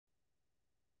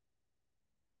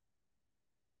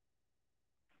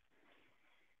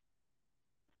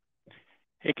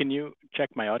Hey, can you check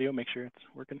my audio, make sure it's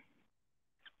working?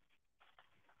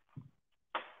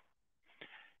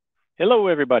 Hello,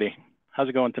 everybody. How's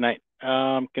it going tonight?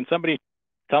 Can somebody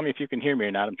tell me if you can hear me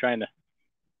or not? I'm trying to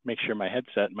make sure my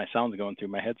sound's going through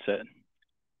my headset,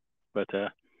 but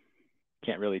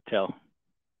can't really tell.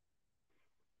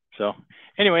 So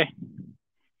anyway,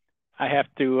 I got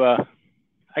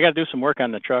to do some work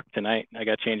on the truck tonight. I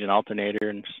got to change an alternator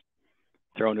and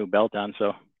throw a new belt on.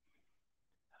 So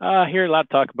I hear a lot of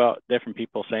talk about different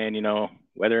people saying,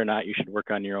 whether or not you should work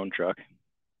on your own truck.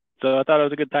 So I thought it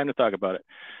was a good time to talk about it.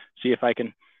 See if I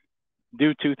can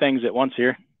do two things at once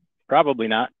here. Probably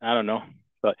not. I don't know.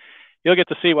 But you'll get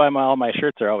to see why all my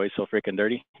shirts are always so freaking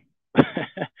dirty.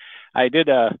 I did,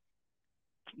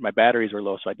 my batteries were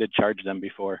low, so I did charge them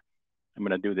before. I'm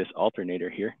going to do this alternator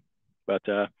here. But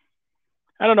I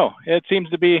don't know. It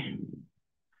seems to be,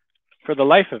 for the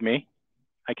life of me,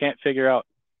 I can't figure out.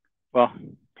 Well,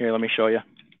 here, let me show you.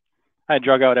 I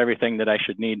drug out everything that I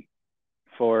should need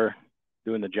for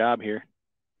doing the job here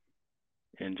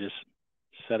and just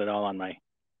set it all on my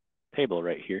table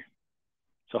right here.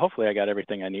 So hopefully I got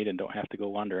everything I need and don't have to go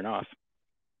wandering off.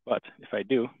 But if I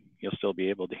do, you'll still be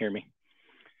able to hear me.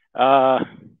 I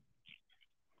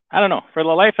don't know. For the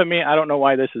life of me, I don't know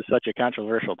why this is such a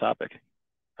controversial topic.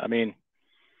 I mean,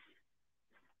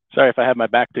 sorry if I have my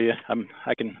back to you.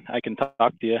 I can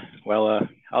talk to you. Well,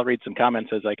 I'll read some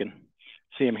comments as I can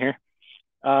see them here.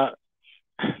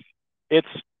 It's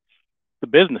the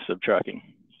business of trucking.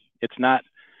 It's not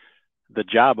the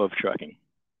job of trucking.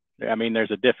 I mean,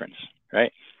 there's a difference,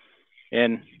 right?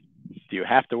 And do you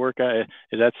have to work on it?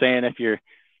 Is that saying if you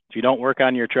don't work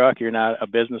on your truck, you're not a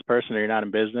business person or you're not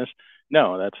in business?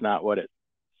 No, that's not what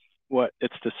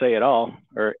it's to say at all,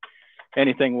 or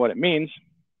anything what it means.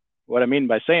 What I mean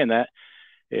by saying that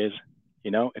is,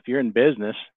 if you're in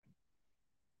business,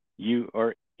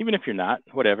 or even if you're not,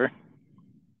 whatever,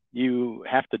 you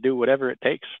have to do whatever it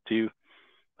takes to,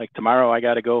 like tomorrow I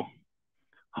got to go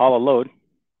haul a load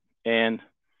and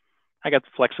I got the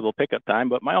flexible pickup time,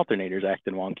 but my alternator's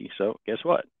acting wonky. So guess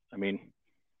what? I mean,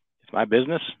 it's my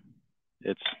business.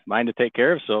 It's mine to take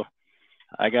care of. So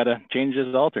I got to change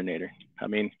this alternator. I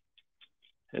mean,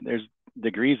 there's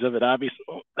degrees of it, obviously.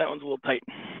 Oh, that one's a little tight.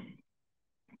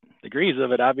 Degrees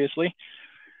of it, obviously.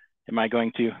 Am I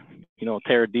going to,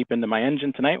 tear deep into my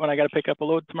engine tonight when I got to pick up a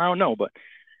load tomorrow? No, but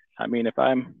I mean, if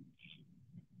I'm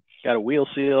got a wheel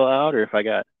seal out, or if I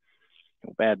got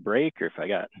a bad brake, or if I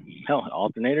got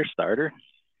alternator, starter,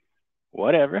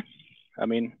 whatever, I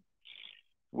mean,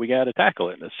 we got to tackle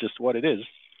it. That's just what it is.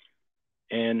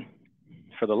 And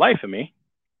for the life of me,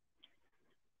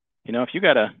 if you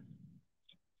got a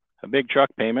big truck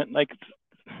payment, like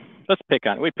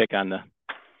we pick on the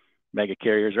mega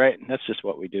carriers, right? That's just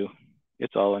what we do.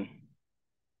 It's all in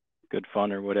good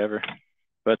fun or whatever.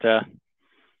 But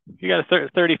you got a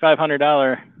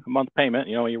 $3,500 a month payment.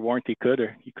 Your warranty could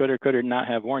or not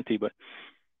have warranty, but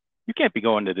you can't be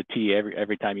going to the T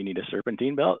every time you need a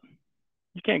serpentine belt.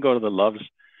 You can't go to the Loves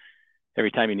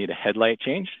every time you need a headlight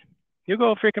change. You'll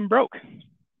go freaking broke.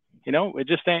 It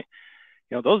just ain't.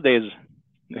 Those days.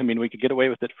 I mean, we could get away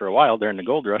with it for a while during the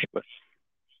gold rush, but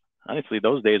honestly,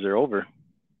 those days are over.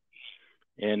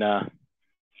 And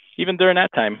even during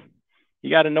that time, you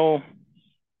got to know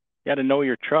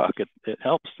your truck. It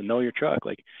helps to know your truck.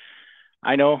 Like,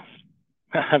 I know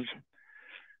I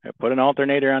put an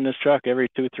alternator on this truck every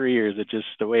 2-3 years. It's just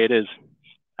the way it is.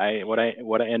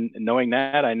 And knowing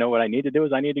that, I know what I need to do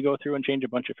is I need to go through and change a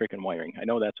bunch of freaking wiring. I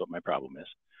know that's what my problem is.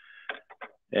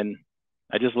 And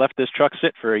I just left this truck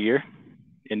sit for a year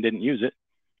and didn't use it,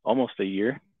 almost a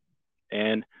year.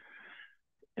 And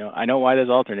I know why this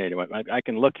alternator went. I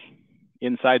can look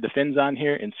inside the fins on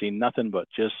here and see nothing but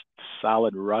just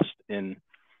solid rust. And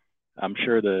I'm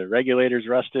sure the regulator's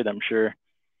rusted. I'm sure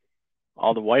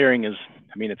all the wiring is,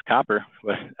 it's copper,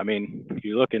 but if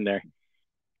you look in there,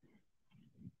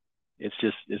 it's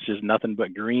just nothing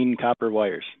but green copper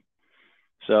wires.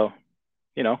 So,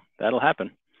 that'll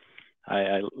happen.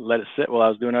 I let it sit while I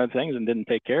was doing other things and didn't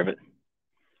take care of it.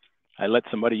 I let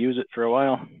somebody use it for a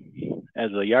while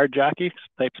as a yard jockey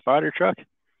type spotter truck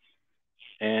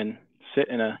and sit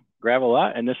in a gravel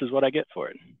lot, and this is what I get for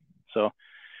it. So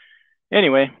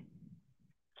anyway,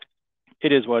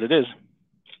 it is what it is.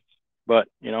 But,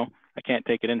 I can't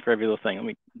take it in for every little thing. Let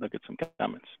me look at some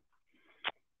comments.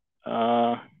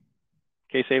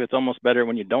 K-Save, it's almost better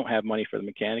when you don't have money for the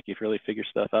mechanic. You really figure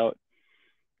stuff out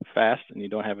fast and you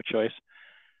don't have a choice.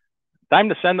 Time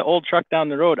to send the old truck down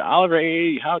the road. Oliver,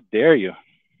 how dare you?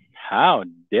 How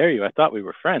dare you? I thought we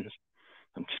were friends.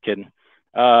 I'm just kidding.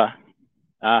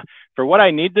 For what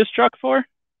I need this truck for,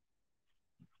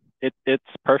 it's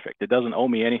perfect. It doesn't owe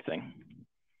me anything,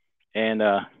 and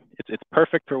it's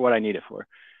perfect for what I need it for.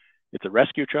 It's a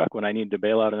rescue truck when I need to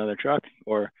bail out another truck,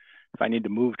 or if I need to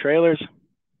move trailers,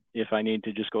 if I need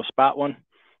to just go spot one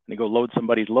and go load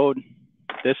somebody's load.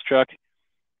 This truck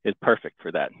is perfect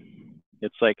for that.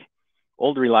 It's like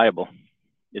old reliable.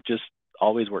 It just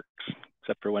always works,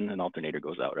 except for when an alternator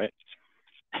goes out, right?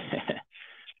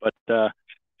 But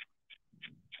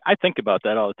I think about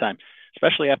that all the time,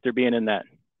 especially after being in that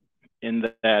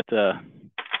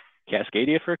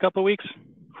Cascadia for a couple of weeks.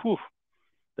 Whew,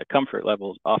 the comfort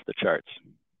level is off the charts.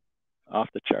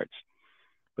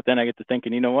 But then I get to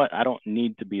thinking, you know what? I don't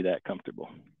need to be that comfortable.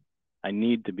 I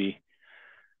need to be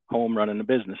home running a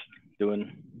business,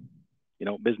 doing,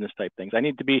 business type things. I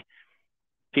need to be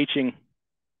teaching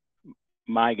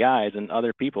my guys and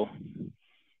other people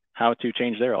how to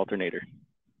change their alternator,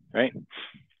 right?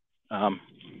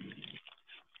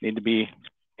 Need to be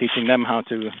teaching them how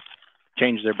to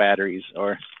change their batteries.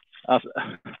 Or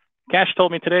Cash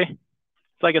told me today,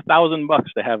 it's like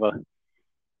 $1,000 to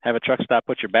have a truck stop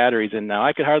put your batteries in now.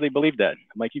 I could hardly believe that.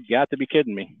 I'm like, you've got to be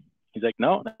kidding me. He's like,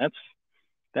 no,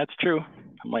 that's true.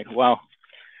 I'm like, wow.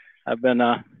 I've been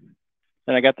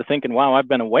then I got to thinking, wow, I've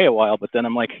been away a while. But then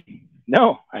I'm like,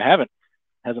 no, I haven't.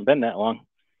 It hasn't been that long.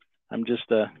 I'm just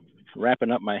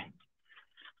wrapping up my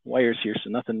wires here so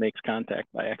nothing makes contact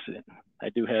by accident. I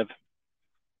do have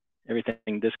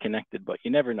everything disconnected, but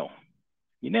you never know.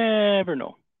 You never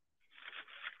know.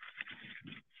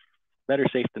 Better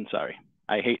safe than sorry.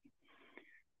 I hate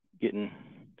getting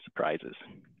surprises.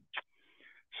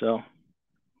 So,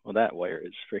 well, that wire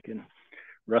is freaking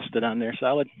rusted on there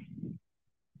solid.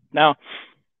 Now,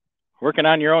 working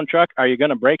on your own truck, are you going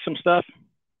to break some stuff?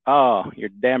 Oh, you're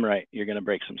damn right you're going to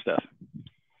break some stuff.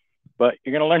 But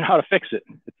you're going to learn how to fix it.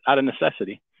 It's out of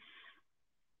necessity.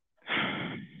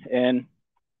 And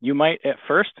you might at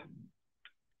first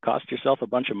cost yourself a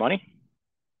bunch of money.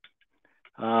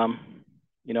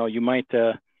 You might,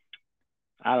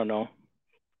 I don't know,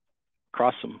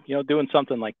 cross some, doing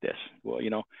something like this. Well,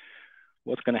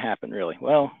 what's going to happen really?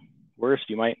 Well, worst,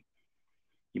 you might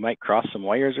cross some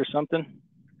wires or something.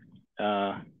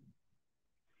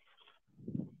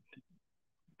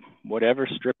 Whatever,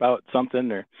 strip out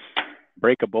something or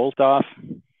break a bolt off.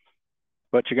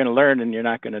 But you're going to learn, and you're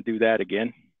not going to do that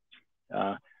again.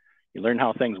 You learn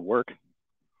how things work,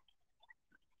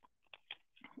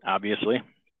 obviously.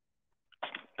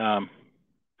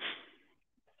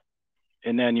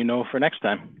 And then for next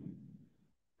time.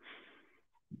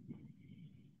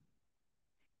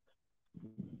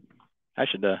 I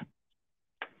should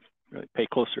really pay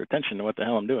closer attention to what the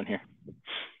hell I'm doing here.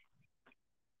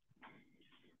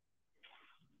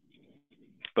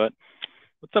 But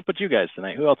what's up with you guys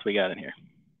tonight? Who else we got in here?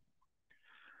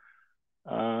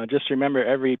 Just remember,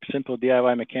 every simple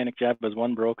DIY mechanic job is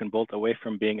one broken bolt away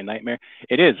from being a nightmare.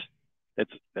 It is.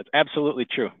 That's absolutely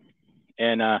true.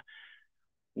 And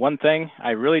one thing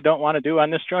I really don't want to do on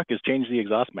this truck is change the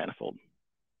exhaust manifold,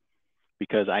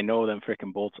 because I know them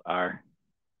freaking bolts are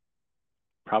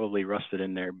probably rusted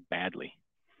in there badly.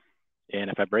 And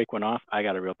if I break one off, I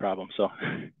got a real problem. So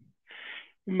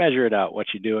measure it out, what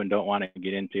you do and don't want to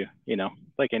get into,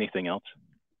 like anything else.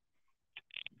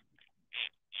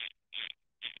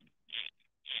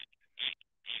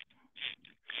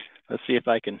 Let's see if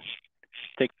I can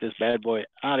take this bad boy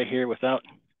out of here without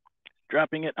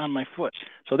dropping it on my foot.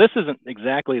 So this isn't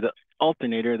exactly the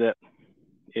alternator that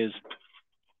is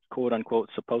quote unquote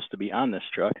supposed to be on this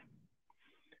truck.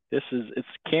 This is, it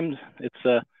came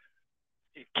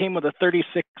with a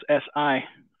 36 SI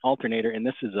alternator, and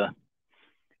this is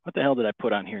what the hell did I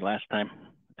put on here last time?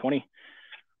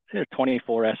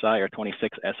 24 SI or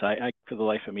 26 SI. I, for the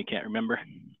life of me, can't remember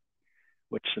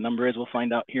which the number is. We'll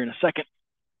find out here in a second.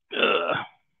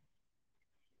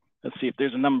 Let's see if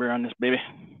there's a number on this baby.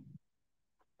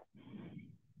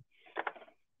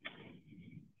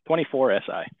 24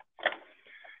 SI.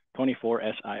 24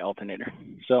 SI alternator.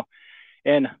 So,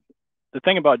 and the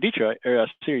thing about Detroit, or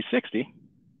Series 60,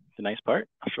 the nice part,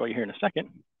 I'll show you here in a second,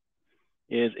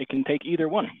 is it can take either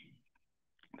one.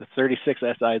 The 36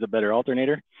 SI is a better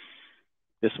alternator.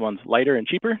 This one's lighter and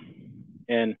cheaper.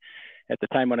 And at the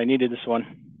time when I needed this one,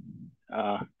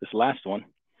 this last one,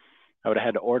 I would have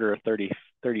had to order a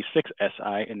 36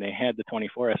 SI, and they had the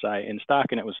 24 SI in stock,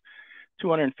 and it was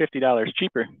 $250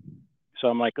 cheaper. So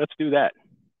I'm like, let's do that.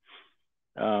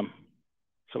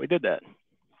 So we did that.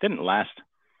 Didn't last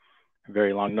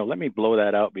very long. No, let me blow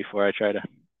that out before I try to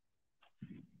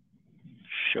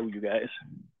show you guys.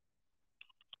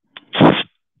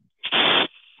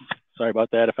 Sorry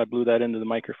about that if I blew that into the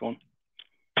microphone.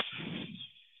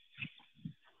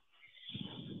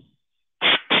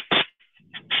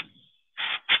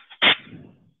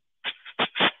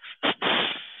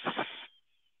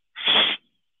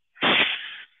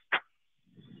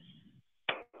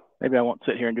 Maybe I won't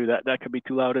sit here and do that. That could be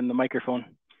too loud in the microphone.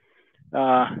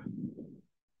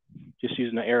 Just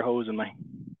using the air hose in my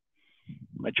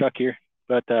truck here,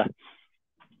 but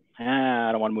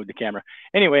I don't want to move the camera.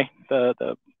 Anyway,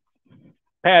 the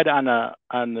pad on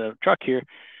the truck here,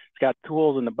 it's got 2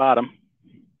 holes in the bottom.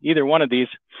 Either one of these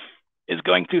is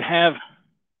going to have,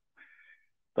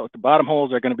 so the bottom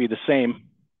holes are going to be the same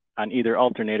on either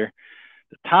alternator.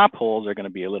 The top holes are going to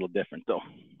be a little different though.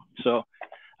 So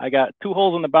I got 2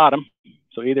 holes in the bottom,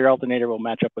 so either alternator will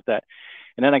match up with that.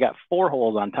 And then I got 4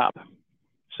 holes on top.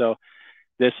 So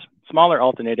this smaller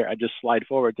alternator, I just slide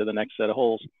forward to the next set of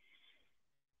holes.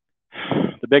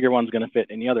 The bigger one's going to fit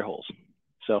in the other holes.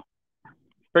 So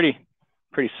pretty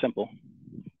simple,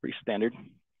 pretty standard.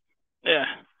 Yeah,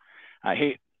 I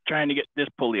hate trying to get this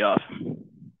pulley off.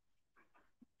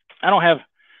 I don't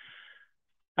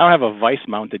have a vise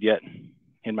mounted yet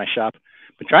in my shop.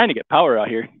 Been trying to get power out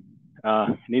here.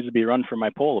 It needs to be run from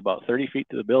my pole about 30 feet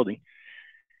to the building.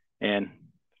 And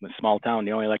in a small town,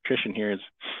 the only electrician here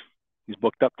he's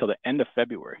booked up till the end of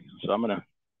February. So I'm gonna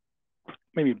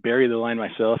maybe bury the line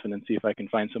myself and then see if I can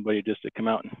find somebody just to come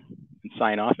out and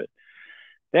sign off it.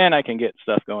 Then I can get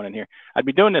stuff going in here. I'd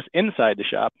be doing this inside the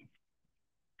shop,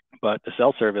 but the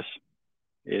cell service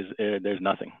is there's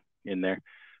nothing in there.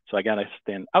 So I gotta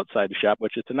stand outside the shop,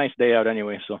 which it's a nice day out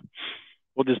anyway. So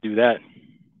we'll just do that.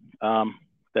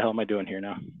 The hell am I doing here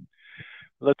now?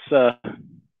 Let's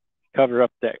cover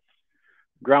up that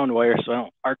ground wire so I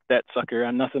don't arc that sucker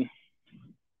on nothing.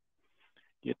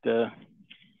 Get the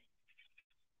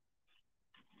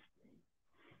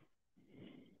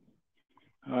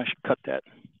I should cut that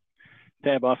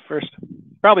tab off first.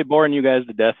 Probably boring you guys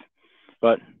to death,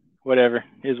 but whatever,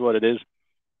 is what it is.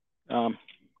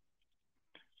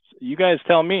 You guys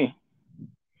tell me,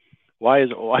 why is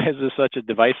this such a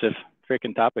divisive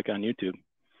freaking topic on YouTube?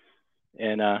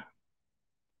 And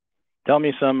tell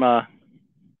me some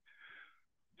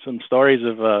stories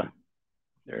of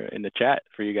in the chat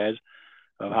for you guys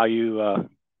of how you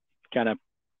kind of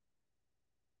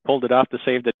pulled it off to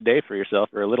save the day for yourself,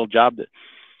 or a little job that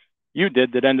you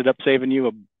did that ended up saving you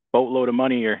a boatload of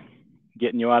money or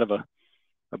getting you out of a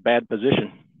bad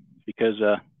position. Because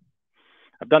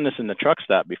I've done this in the truck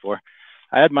stop before.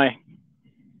 I had my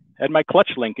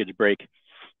clutch linkage break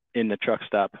in the truck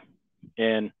stop,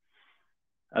 and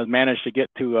I managed to get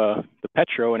to the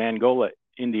Petro in Angola,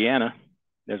 Indiana.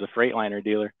 There's a Freightliner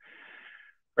dealer.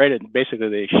 Right, basically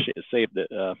they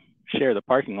share the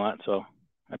parking lot. So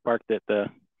I parked at the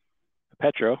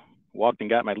Petro, walked and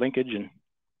got my linkage, and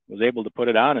was able to put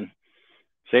it on and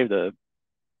saved a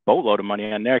boatload of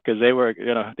money on there, because they were,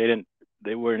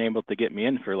 they weren't able to get me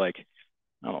in for like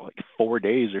 4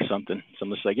 days or something. So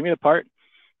I'm just like, give me the part.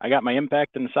 I got my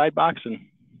impact in the side box, and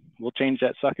we'll change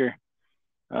that sucker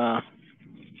from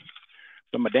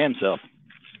my damn self.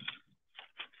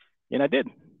 And I did.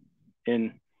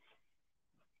 And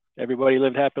everybody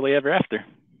lived happily ever after.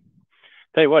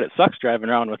 Tell you what, it sucks driving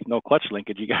around with no clutch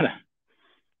linkage. You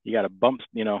gotta bump,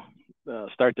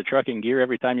 start the truck in gear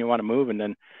every time you want to move, and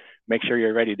then make sure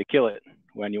you're ready to kill it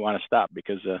when you want to stop,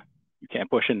 because you can't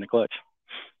push in the clutch.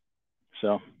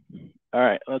 So, all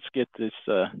right, let's get this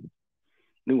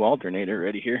new alternator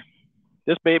ready here.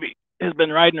 This baby has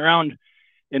been riding around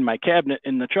in my cabinet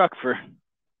in the truck for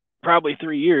probably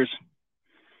 3 years.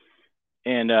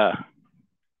 And I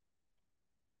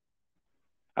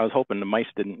was hoping the mice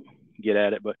didn't get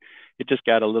at it, but it just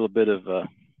got a little bit of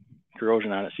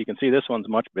corrosion on it. So you can see this one's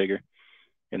much bigger,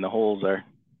 and the holes are,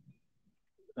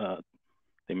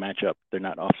 they match up. They're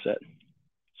not offset.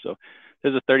 So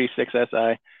there's a 36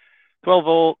 SI, 12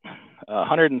 volt,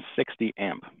 160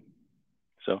 amp.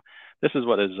 So this is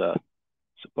what is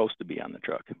supposed to be on the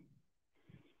truck.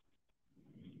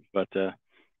 But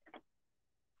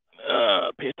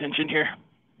pay attention here.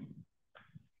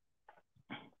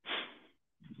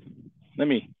 Let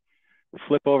me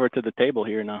flip over to the table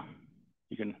here now.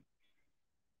 I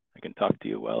can talk to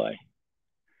you while I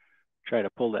try to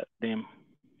pull that damn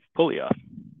pulley off.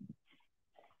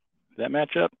 Does that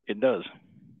match up? It does.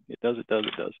 It does.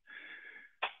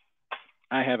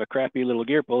 I have a crappy little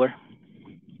gear puller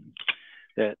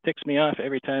that ticks me off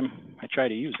every time I try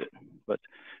to use it. But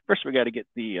first we got to get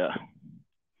the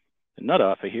nut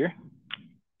off of here.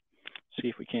 See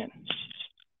if we can't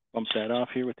bump that off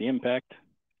here with the impact.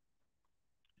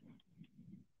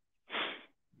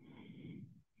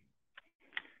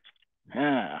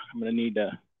 I'm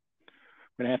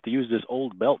gonna have to use this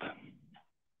old belt.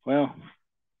 Well,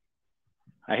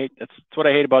 that's what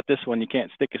I hate about this one. You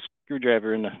can't stick a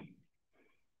screwdriver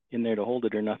in there to hold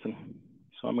it or nothing.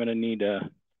 So I'm gonna need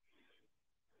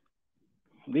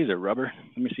these are rubber.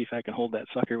 Let me see if I can hold that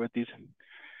sucker with these.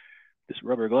 this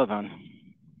rubber glove on.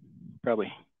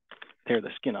 Probably tear the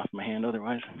skin off my hand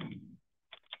otherwise.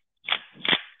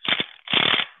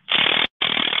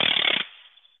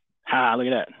 Ha, look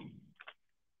at that.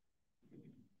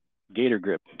 Gator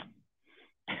grip.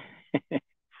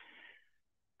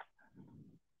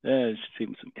 Let's see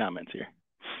some comments here.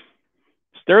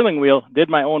 Sterling wheel, did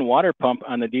my own water pump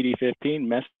on the DD15.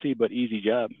 Messy but easy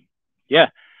job. Yeah,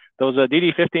 those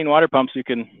DD15 water pumps, you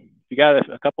got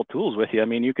a couple tools with you. I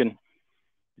mean, you can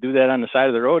do that on the side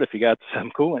of the road if you got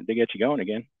some coolant to get you going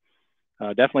again.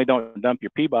 Definitely don't dump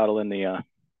your pee bottle in the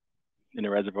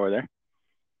reservoir there.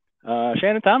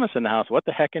 Shannon Thomas in the house. What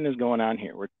the heckin' is going on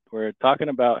here? We're talking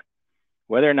about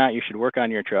whether or not you should work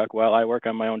on your truck. Well, I work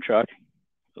on my own truck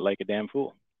like a damn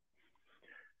fool.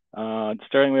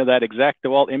 Starting with that exact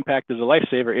DeWalt impact is a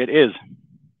lifesaver. It is.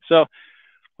 So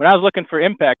when I was looking for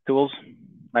impact tools,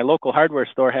 my local hardware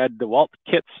store had DeWalt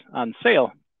kits on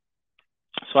sale.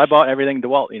 So I bought everything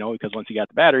DeWalt, because once you got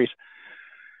the batteries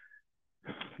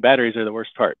are the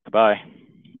worst part to buy.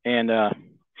 And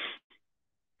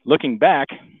looking back,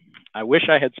 I wish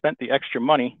I had spent the extra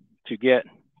money to get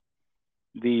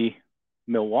the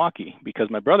Milwaukee, because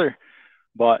my brother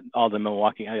bought all the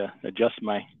Milwaukee. I adjust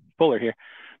my puller here.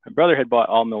 My brother had bought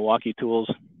all Milwaukee tools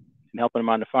and helping him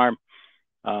on the farm.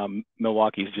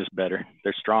 Milwaukee's just better.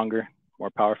 They're stronger,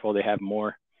 more powerful. They have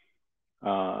more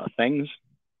things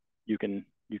you can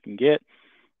get,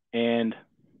 and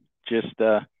just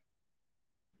they're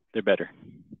better.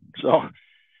 So,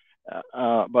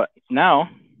 but now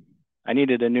I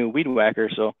needed a new weed whacker,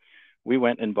 so we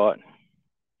went and bought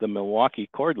the Milwaukee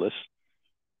cordless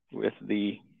with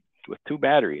 2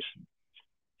 batteries,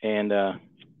 and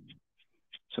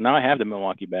so now I have the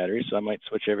Milwaukee batteries, so I might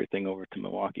switch everything over to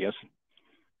Milwaukee. I was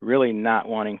really not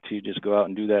wanting to just go out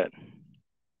and do that,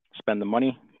 spend the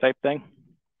money type thing.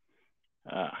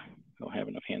 I don't have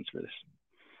enough hands for this.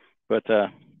 But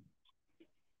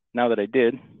now that I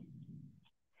did,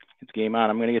 it's game on.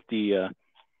 I'm going to get the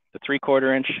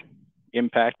 3/4 inch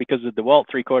impact, because the DeWalt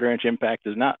 3/4 inch impact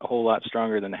is not a whole lot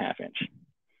stronger than the 1/2 inch.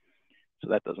 So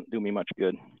that doesn't do me much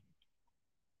good.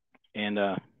 And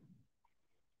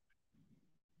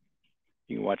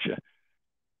you can watch,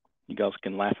 you guys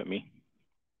can laugh at me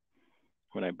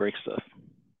when I break stuff.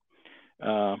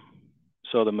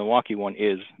 So the Milwaukee one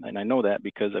is, and I know that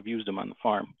because I've used them on the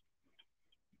farm,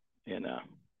 and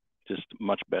just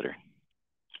much better.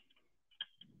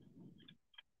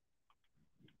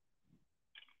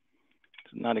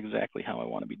 It's not exactly how I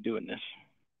want to be doing this,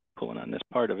 pulling on this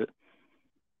part of it,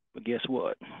 but guess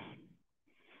what?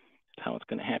 It's how it's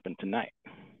going to happen tonight.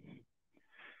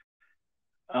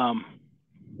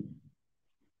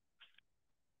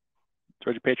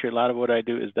 Georgia Patriot, a lot of what I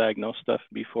do is diagnose stuff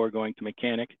before going to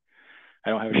mechanic. I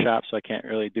don't have a shop, so I can't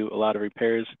really do a lot of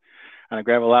repairs on a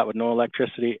gravel lot with no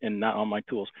electricity and not on my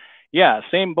tools. Yeah,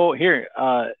 same boat here.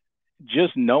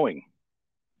 Just knowing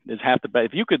is half the battle.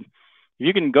 If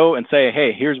you can go and say,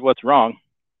 hey, here's what's wrong,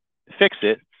 fix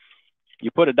it.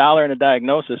 You put $1 in a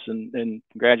diagnosis, and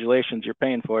congratulations, you're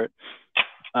paying for it.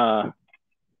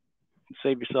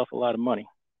 Save yourself a lot of money.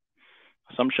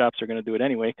 Some shops are going to do it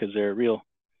anyway because they're real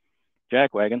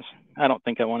jackwagons. I don't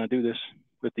think I want to do this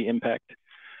with the impact,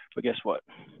 but guess what?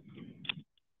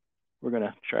 We're going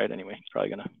to try it anyway. It's probably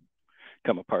going to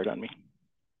come apart on me,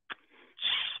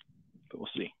 but we'll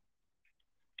see.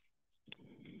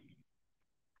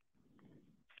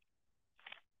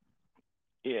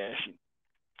 Yeah,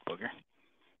 booger.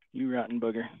 You rotten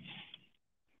booger.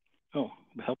 Oh,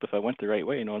 it would help if I went the right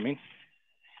way, you know what I mean?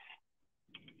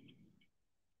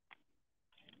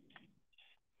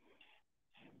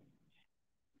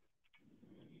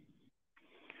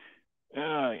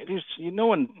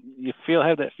 When you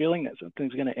have that feeling that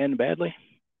something's going to end badly.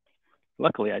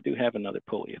 Luckily, I do have another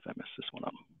pulley if I mess this one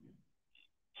up.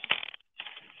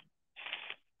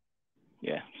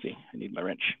 Yeah, see, I need my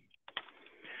wrench.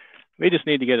 We just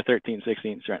need to get a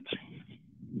 13/16 wrench.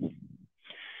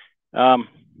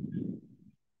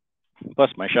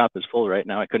 Plus, my shop is full right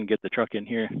now. I couldn't get the truck in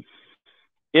here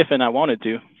if and I wanted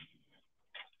to.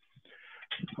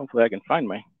 Hopefully, I can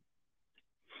find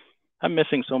I'm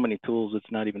missing so many tools,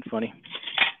 it's not even funny.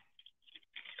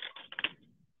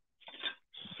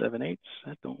 7/8,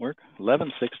 that don't work.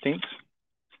 11/16.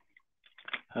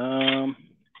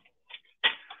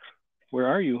 Where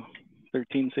are you?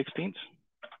 13/16.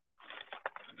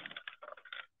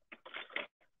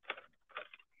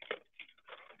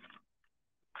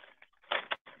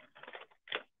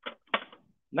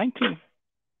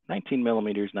 Nineteen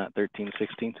millimeters, not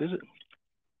 13/16, is it?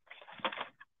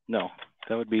 No,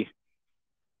 that would be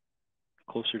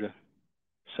closer to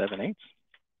 7/8.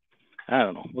 I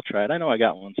don't know. We'll try it. I know I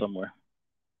got one somewhere.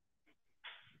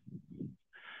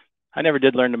 I never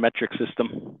did learn the metric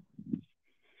system.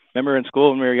 Remember in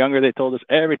school when we were younger, they told us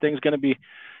everything's going to be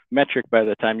metric by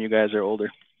the time you guys are older.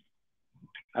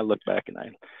 I look back and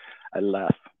I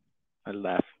laugh. I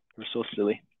laugh. We're so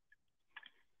silly.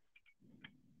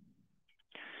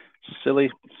 Silly,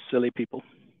 silly people.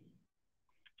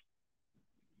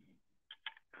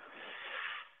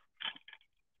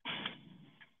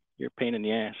 You're a pain in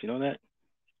the ass. You know that?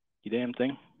 You damn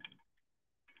thing.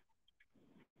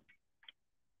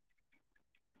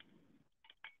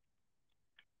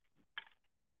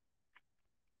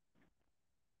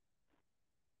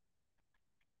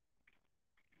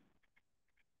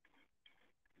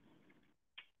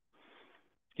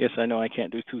 Yes, I know I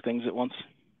can't do two things at once.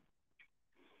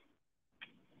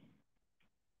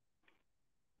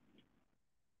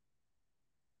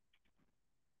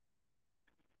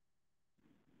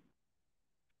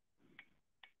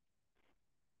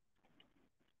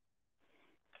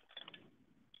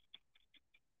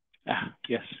 Ah,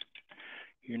 yes.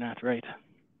 You're not right.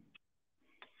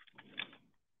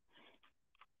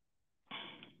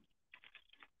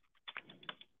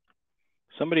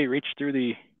 Somebody reach through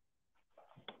the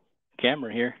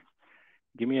camera here.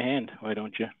 Give me a hand, why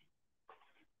don't you?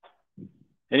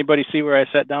 Anybody see where I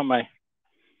set down my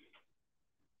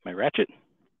ratchet?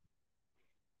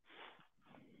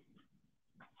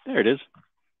 There it is.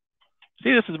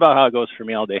 See, this is about how it goes for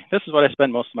me all day. This is what I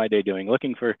spend most of my day doing,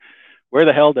 looking for where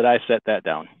the hell did I set that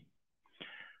down.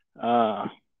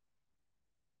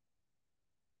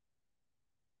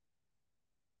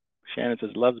 Shannon says,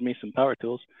 loves me some power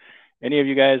tools. Any of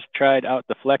you guys tried out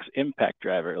the Flex Impact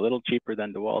Driver? A little cheaper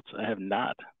than DeWalt's. I have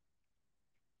not.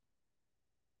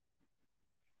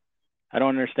 I don't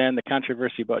understand the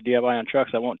controversy about DIY on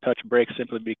trucks. I won't touch brakes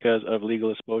simply because of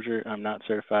legal exposure. I'm not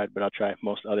certified, but I'll try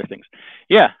most other things.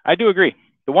 Yeah, I do agree.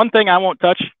 The one thing I won't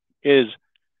touch is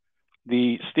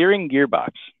the steering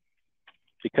gearbox,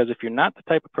 because if you're not the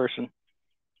type of person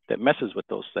that messes with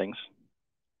those things,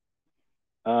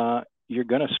 you're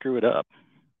going to screw it up.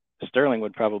 Sterling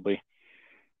would probably,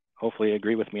 hopefully,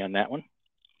 agree with me on that one.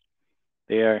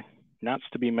 They are not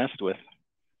to be messed with,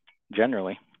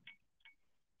 generally.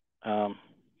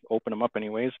 Open them up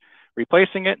anyways.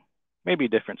 Replacing it, maybe a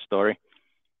different story.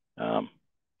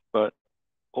 But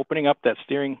opening up that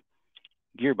steering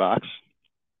gearbox,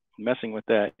 messing with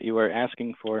that, you are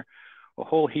asking for a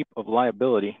whole heap of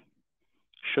liability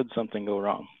should something go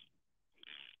wrong.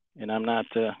 And I'm not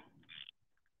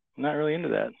really into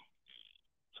that.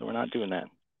 So we're not doing that.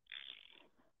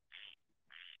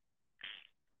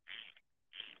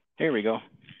 Here we go.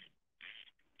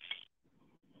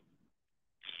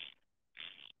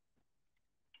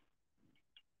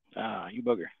 Ah, you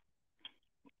bugger.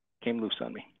 Came loose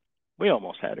on me. We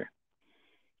almost had her.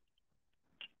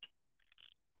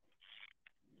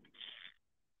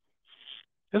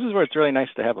 This is where it's really nice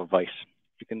to have a vise.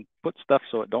 You can put stuff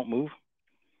so it don't move,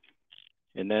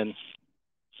 and then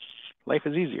life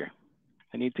is easier.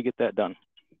 I need to get that done.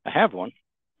 I have one.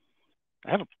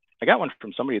 I got one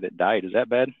from somebody that died. Is that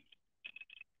bad?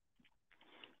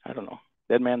 I don't know.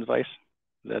 Dead man's vice.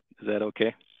 Is that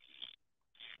okay?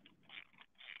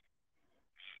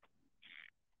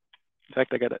 In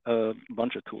fact, I got a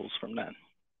bunch of tools from that.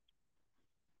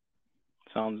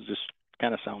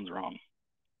 Kind of sounds wrong,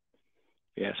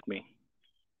 if you ask me.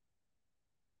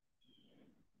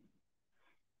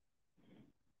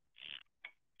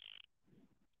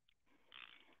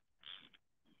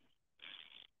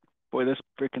 Boy, this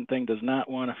freaking thing does not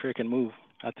want to freaking move.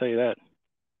 I'll tell you that.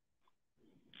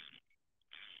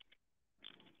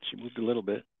 She moved a little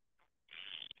bit.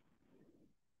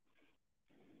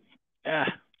 Ah,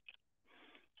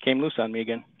 came loose on me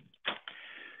again.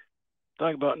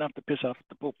 Talk about enough to piss off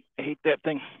the Pope. I hate that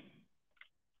thing.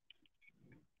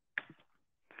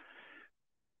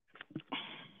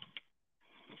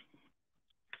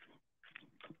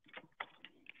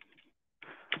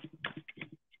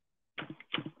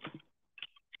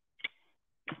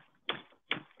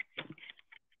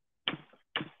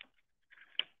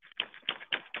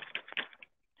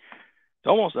 It's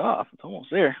almost off. It's almost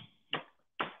there.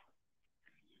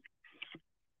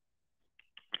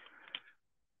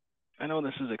 I know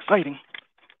this is exciting.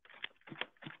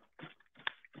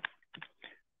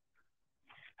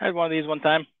 I had one of these one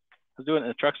time. I was doing it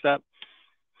at a truck stop,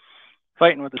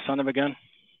 fighting with the son of a gun.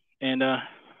 And I'm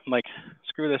like,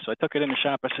 screw this. So I took it in the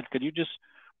shop. I said, could you just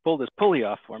pull this pulley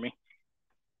off for me?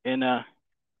 And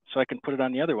so I can put it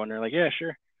on the other one. They're like, yeah,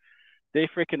 sure. They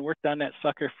freaking worked on that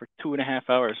sucker for 2.5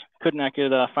 hours. Could not get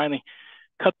it off. Finally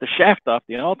cut the shaft off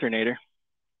the alternator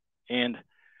and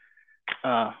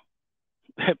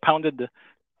pounded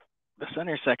the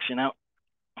center section out.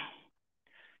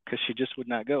 because she just would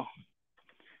not go.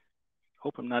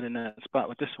 Hope I'm not in that spot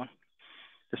with this one.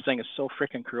 This thing is so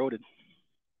freaking corroded.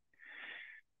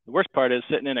 The worst part is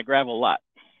sitting in a gravel lot.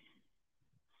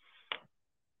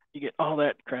 You get all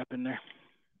that crap in there.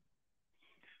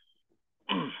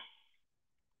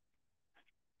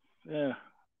 Yeah,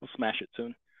 we'll smash it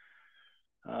soon.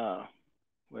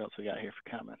 What else we got here for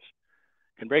comments?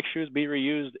 Can brake shoes be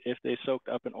reused if they soaked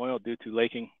up in oil due to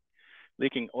leaking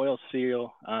oil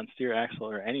seal on steer axle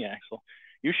or any axle?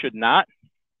 You should not.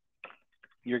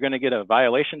 You're going to get a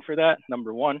violation for that,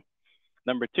 number one.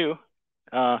 Number two,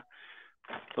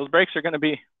 those brakes are going to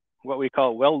be what we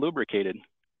call well lubricated.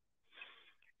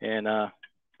 And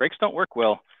brakes don't work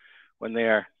well when they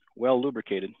are well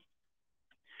lubricated.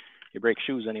 Your brake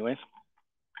shoes anyways.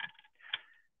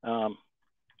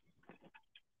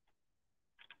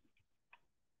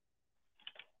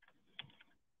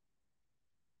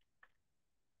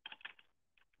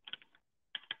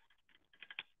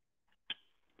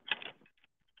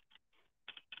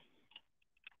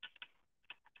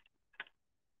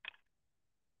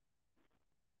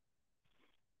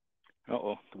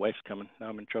 Uh-oh, the wife's coming. Now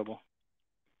I'm in trouble.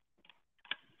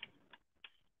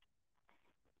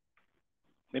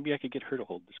 Maybe I could get her to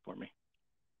hold this for me.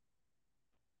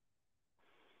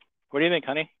 What do you think,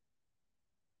 honey?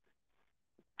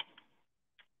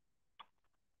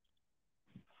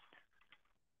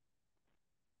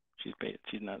 She's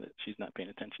not paying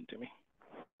attention to me.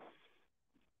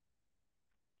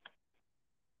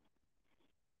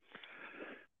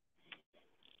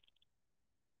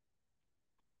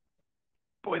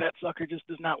 Boy, that sucker just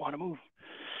does not want to move.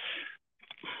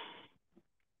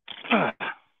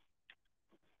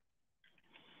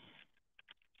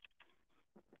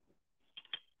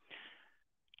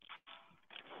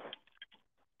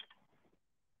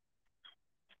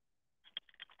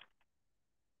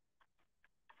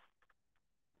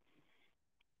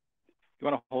 You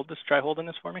want to hold this? Try holding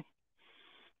this for me?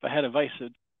 If I had a vise,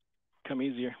 it'd come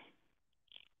easier.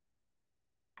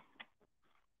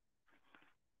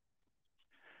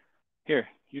 Here,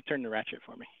 you turn the ratchet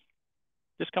for me.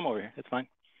 Just come over here. It's fine.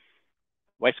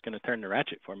 Wife's going to turn the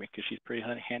ratchet for me because she's pretty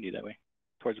handy that way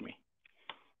towards me.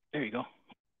 There you go.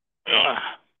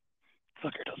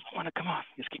 Sucker doesn't want to come off.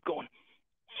 Just keep going.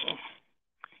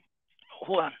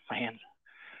 Hold on, my hands.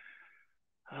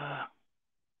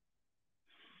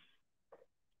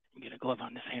 Get a glove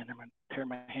on this hand. I'm going to tear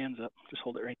my hands up. Just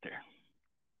hold it right there.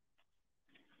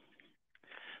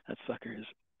 That sucker is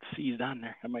seized on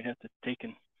there. I might have to take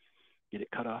and get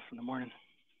it cut off in the morning.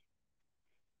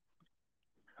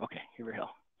 Okay, here we go.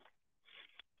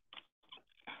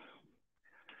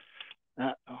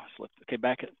 Slip. Okay,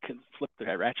 back it. Flip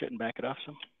the ratchet and back it off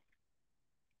some.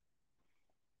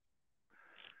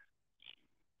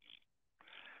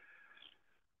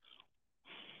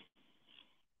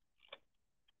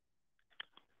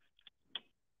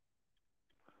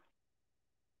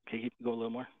 Okay, go a little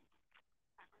more.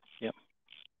 Yep.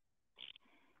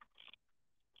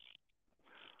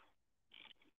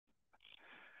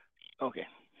 Okay,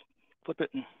 flip it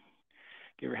and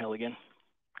give her hell again.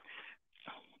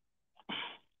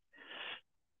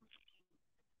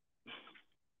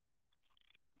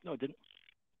 No, it didn't.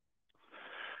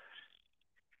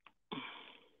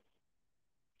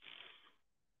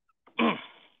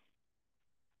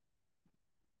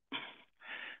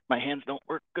 My hands don't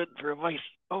work good for a vise.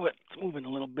 Oh, it's moving a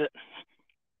little bit.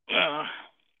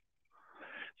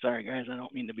 Sorry, guys. I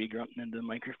don't mean to be grunting into the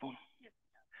microphone.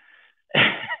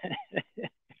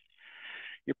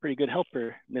 You're a pretty good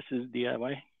helper, Mrs.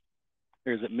 DIY.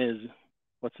 Or is it Ms.?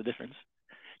 What's the difference?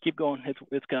 Keep going.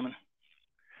 It's coming.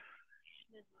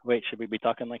 Wait, should we be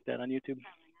talking like that on YouTube?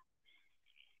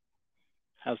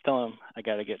 I was telling him I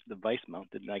got to get the vise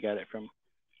mounted, and I got it from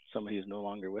somebody who's no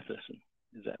longer with us. And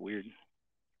is that weird?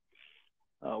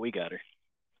 Oh, we got her.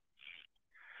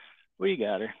 We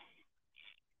got her.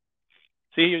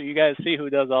 See, you guys see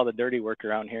who does all the dirty work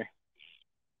around here?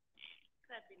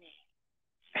 That'd be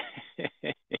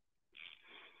me.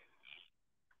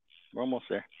 We're almost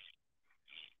there.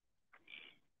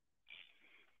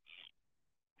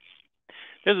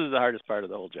 This is the hardest part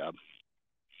of the whole job.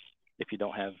 If you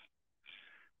don't have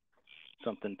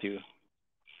something to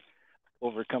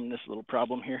overcome this little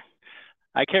problem here.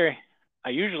 I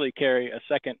usually carry a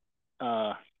second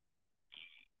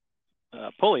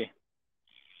pulley,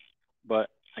 but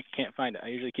I can't find it. I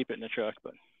usually keep it in the truck,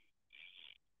 but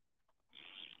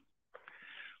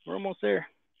we're almost there.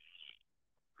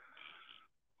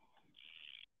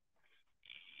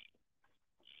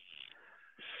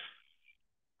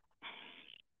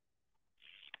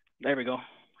 There we go.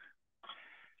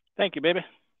 Thank you, baby.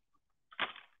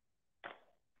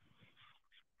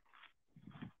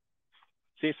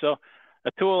 See, so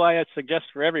a tool I suggest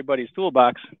for everybody's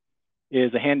toolbox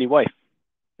is a handy wife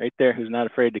right there who's not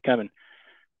afraid to come and,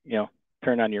 you know,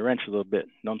 turn on your wrench a little bit.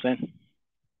 Know what I'm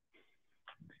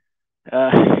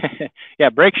saying? Yeah,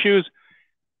 brake shoes,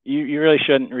 you really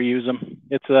shouldn't reuse them.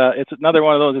 It's another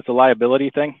one of those, it's a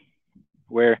liability thing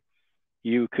where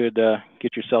you could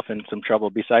get yourself in some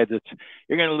trouble. Besides,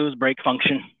 you're going to lose brake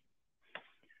function.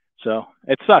 So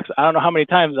it sucks. I don't know how many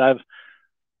times I've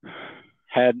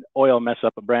had oil mess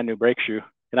up a brand new brake shoe.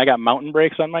 And I got mountain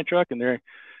brakes on my truck, and they're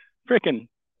freaking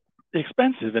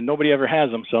expensive, and nobody ever has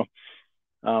them. So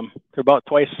they're about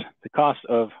twice the cost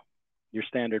of your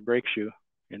standard brake shoe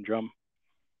and drum.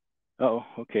 Oh,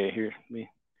 okay, here.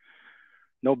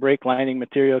 No brake lining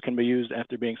material can be used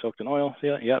after being soaked in oil. See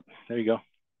that? Yep, there you go.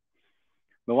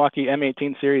 Milwaukee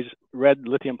M18 series red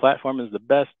lithium platform is the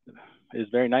best. Is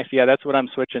very nice. Yeah, that's what I'm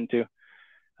switching to.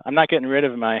 I'm not getting rid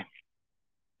of my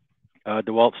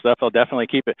DeWalt stuff. I'll definitely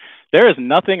keep it. There is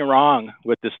nothing wrong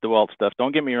with this DeWalt stuff.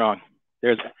 Don't get me wrong.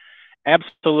 There's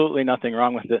absolutely nothing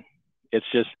wrong with it. It's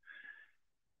just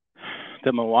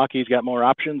the Milwaukee's got more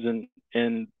options,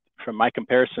 and from my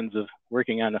comparisons of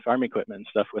working on the farm equipment and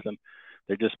stuff with them,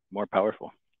 they're just more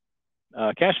powerful.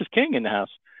 Cash is king in the house.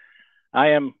 I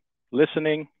am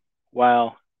listening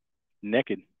while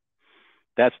naked.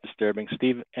 That's disturbing.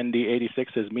 Steve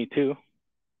ND86 says, me too.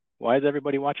 Why is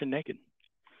everybody watching naked?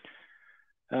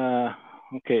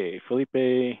 Okay,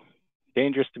 Felipe,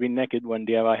 dangerous to be naked when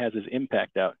DIY has his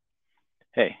impact out.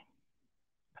 Hey,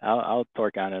 I'll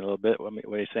torque on it a little bit. What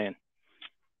are you saying?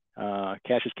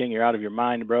 Cash is king, you're out of your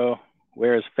mind, bro.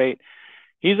 Where is Fate?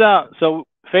 He's out. So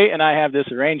Fate and I have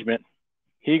this arrangement.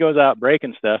 He goes out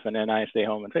breaking stuff, and then I stay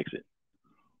home and fix it.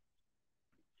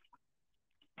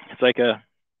 It's like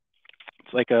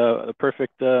a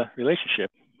perfect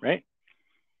relationship, right?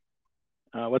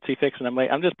 What's he fixing?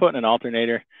 I'm just putting an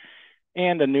alternator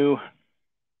and a new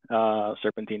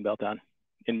serpentine belt on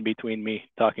in between me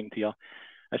talking to y'all.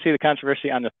 I see the controversy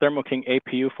on the Thermo King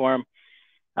APU forum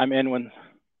I'm in when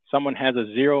someone has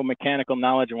a zero mechanical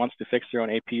knowledge and wants to fix their own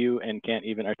APU and can't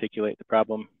even articulate the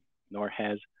problem, nor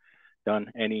has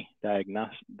done any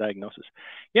diagnosis.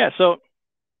 Yeah, so,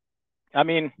 I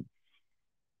mean,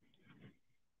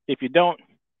 if you don't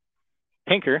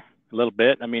tinker a little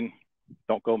bit, I mean,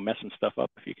 don't go messing stuff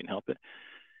up if you can help it.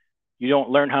 You don't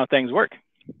learn how things work.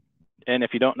 And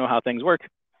if you don't know how things work,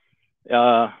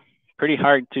 pretty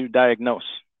hard to diagnose.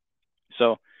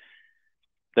 So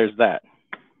there's that.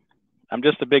 I'm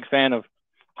just a big fan of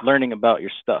learning about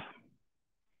your stuff.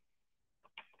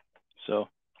 So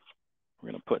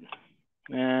we're going to put,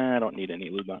 I don't need any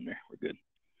lube on there. We're good.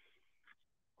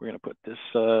 We're going to put this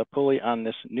pulley on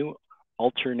this new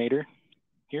alternator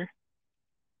here.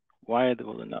 Why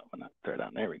will the nut not thread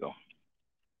on? There we go.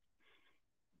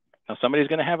 Now somebody's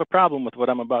going to have a problem with what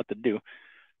I'm about to do.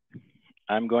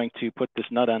 I'm going to put this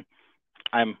nut on.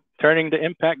 I'm turning the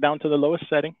impact down to the lowest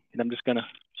setting, and I'm just going to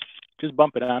just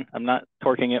bump it on. I'm not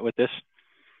torquing it with this.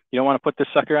 You don't want to put this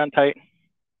sucker on tight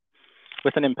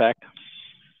with an impact.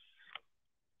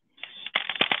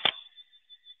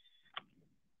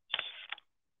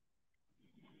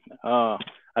 Oh,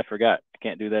 I forgot. I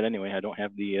can't do that anyway. I don't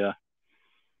have the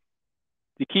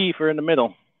key for in the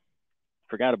middle.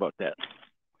 Forgot about that.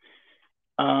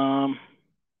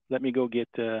 Let me go get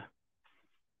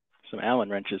some Allen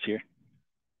wrenches here.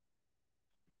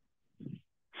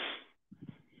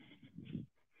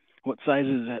 What size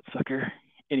is that sucker?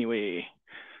 Anyway,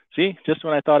 see, just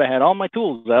when I thought I had all my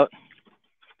tools out,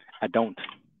 I don't.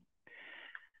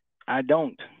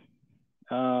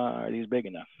 Are these big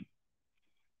enough?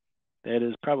 That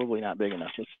is probably not big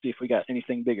enough. Let's see if we got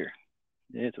anything bigger.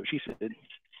 That's what she said.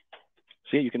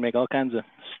 See, you can make all kinds of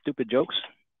stupid jokes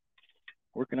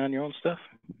working on your own stuff.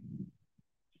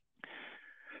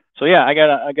 So yeah, I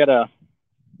got a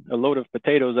load of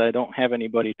potatoes I don't have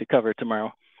anybody to cover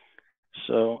tomorrow.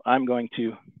 So I'm going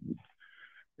to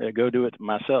go do it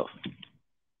myself.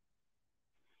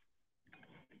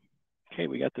 Okay,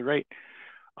 we got the right.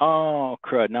 Oh,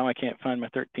 crud. Now I can't find my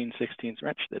 13/16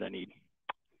 wrench that I need.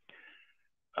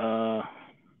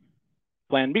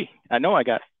 Plan B. I know I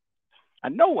got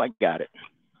it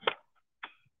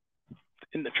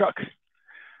in the truck.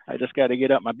 I just got to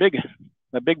get up my big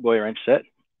boy wrench set.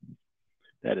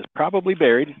 That is probably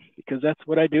buried because that's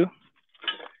what I do.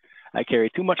 I carry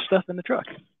too much stuff in the truck.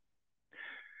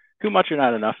 Too much or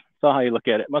not enough. That's all how you look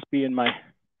at it. It must be in my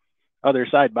other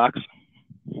side box.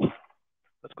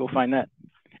 Let's go find that.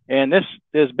 And this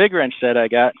big wrench set I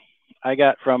got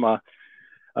from a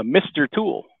Mr.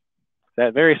 Tool.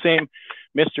 That very same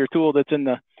Mr. Tool that's in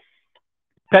the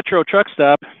Petro truck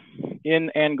stop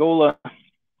in Angola,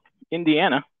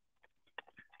 Indiana.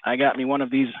 I got me one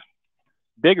of these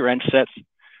big wrench sets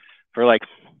for like,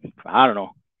 I don't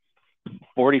know,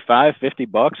 45, 50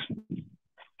 bucks.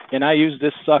 And I use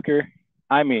this sucker,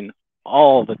 I mean,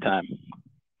 all the time.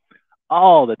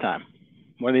 All the time.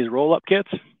 One of these roll-up kits.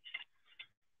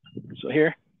 So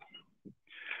here,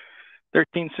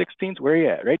 13/16, where are you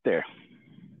at? Right there.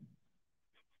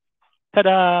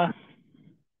 Ta-da!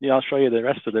 Yeah, I'll show you the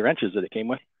rest of the wrenches that it came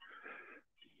with.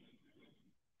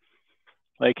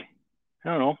 Like, I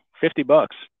don't know, 50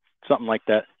 bucks, something like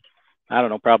that. I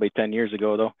don't know, probably 10 years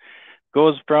ago though.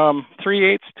 Goes from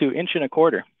 3/8 to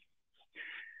 1.25 inches.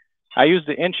 I use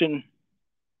the inch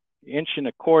and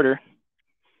a quarter,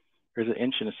 or is it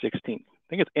 1 1/16? I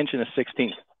think it's 1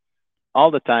 1/16 all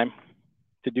the time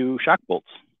to do shock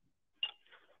bolts.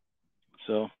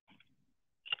 So,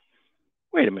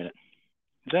 wait a minute,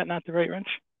 is that not the right wrench?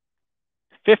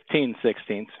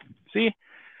 15/16. See,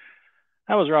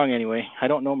 I was wrong anyway. I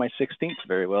don't know my 16ths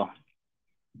very well.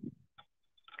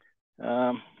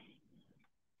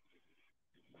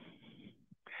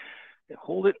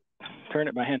 Hold it, turn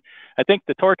it by hand. I think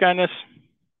the torque on this,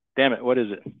 damn it, what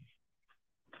is it?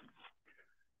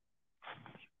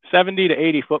 70 to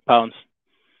 80 foot-pounds.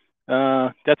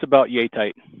 That's about yay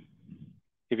tight,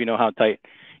 if you know how tight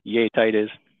yay tight is.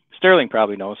 Sterling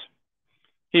probably knows.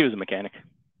 He was a mechanic,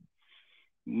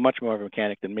 much more of a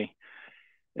mechanic than me.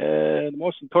 The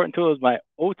most important tool is my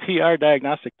OTR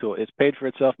diagnostic tool. It's paid for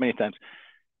itself many times.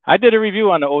 I did a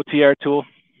review on the OTR tool.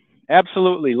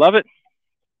 Absolutely love it.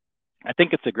 I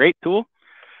think it's a great tool.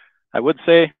 I would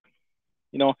say,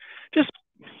 you know, just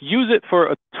use it for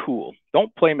a tool.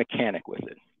 Don't play mechanic with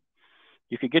it.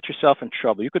 You could get yourself in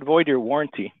trouble. You could void your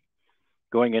warranty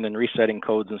going in and resetting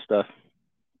codes and stuff.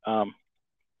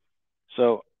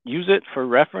 So use it for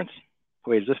reference.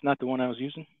 Wait, is this not the one I was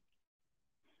using?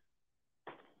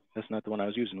 That's not the one I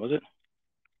was using, was it?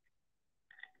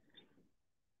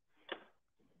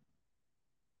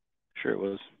 Sure it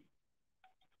was.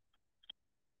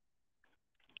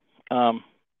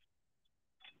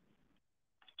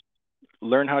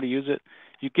 Learn how to use it.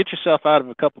 You get yourself out of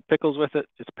a couple pickles with it,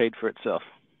 it's paid for itself.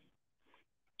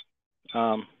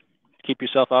 Keep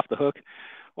yourself off the hook.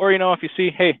 Or, you know, if you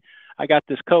see, hey, I got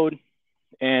this code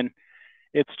and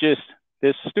it's just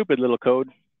this stupid little code.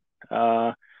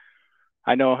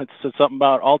 I know it's something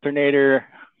about alternator.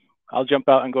 I'll jump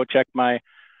out and go check my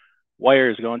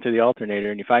wires going to the alternator,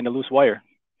 and you find a loose wire.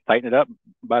 Tighten it up,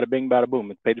 bada bing, bada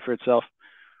boom. It's paid for itself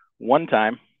one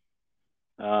time.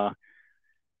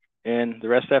 And the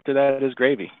rest after that is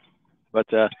gravy. But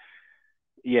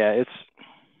yeah,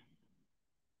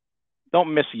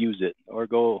 don't misuse it or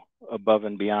go above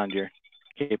and beyond your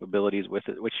capabilities with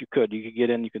it, which you could. You could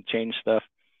get in, you could change stuff.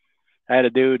 I had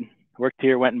a dude worked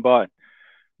here, went and bought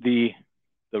the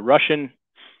Russian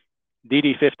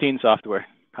DD15 software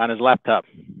on his laptop.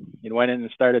 He went in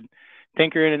and started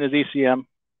tinkering in his ECM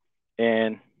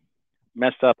and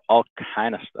messed up all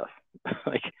kind of stuff,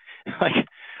 like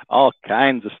all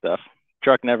kinds of stuff.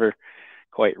 Truck never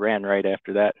quite ran right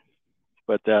after that,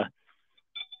 but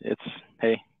it's,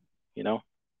 hey, you know,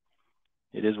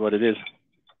 it is what it is.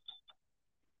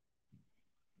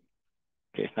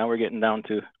 Okay, now we're getting down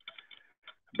to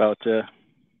about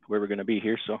where we're going to be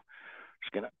here, so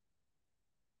just gonna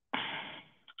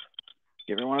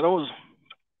give her one of those.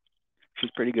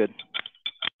 She's pretty good.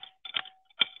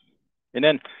 And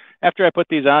then after I put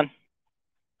these on,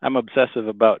 I'm obsessive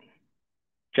about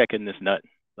checking this nut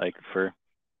like for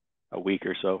a week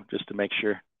or so, just to make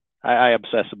sure. I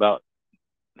obsess about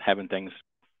having things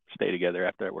stay together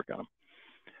after I work on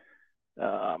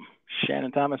them.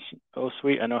 Shannon Thomas, oh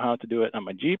sweet, I know how to do it on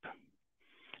my Jeep.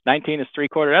 19 is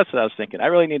 3/4. That's what I was thinking. I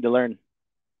really need to learn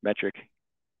metric.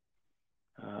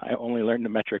 I only learned the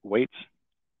metric weights.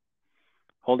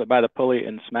 Hold it by the pulley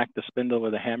and smack the spindle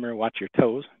with a hammer. Watch your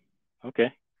toes.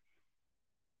 Okay.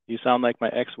 You sound like my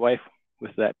ex-wife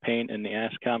with that pain in the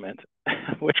ass comment.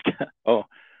 Which, oh,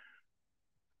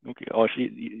 okay. Oh,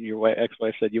 your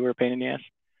ex-wife said you were a pain in the ass?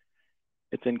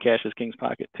 It's in Cash's King's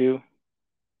pocket too.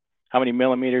 How many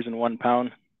millimeters in 1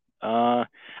 pound? I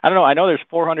don't know. I know there's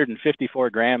 454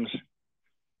 grams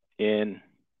in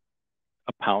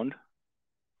a pound.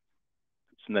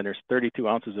 And then there's 32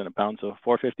 ounces in a pound. So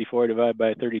 454 divided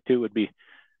by 32 would be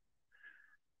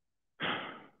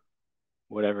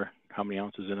whatever. How many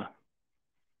ounces in a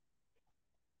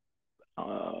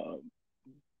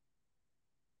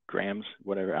grams,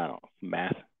 whatever. I don't know.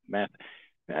 Math.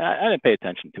 I didn't pay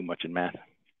attention too much in math.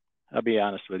 I'll be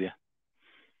honest with you.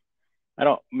 I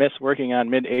don't miss working on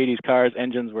mid-80s cars.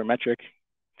 Engines were metric,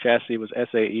 chassis was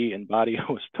SAE, and body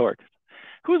was torque.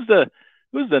 Who's the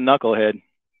knucklehead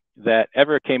that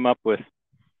ever came up with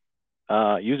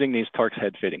using these Torx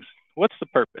head fittings. What's the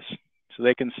purpose? So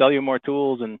they can sell you more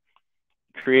tools and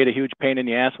create a huge pain in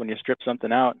the ass when you strip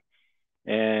something out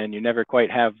and you never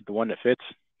quite have the one that fits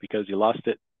because you lost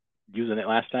it using it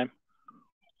last time.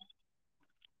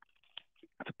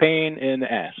 It's a pain in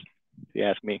the ass, if you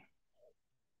ask me.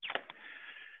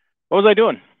 What was I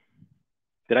doing?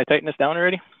 Did I tighten this down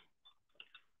already?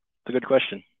 It's a good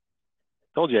question.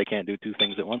 Told you I can't do two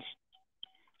things at once.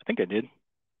 I think I did.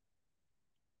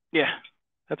 Yeah,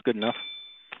 that's good enough.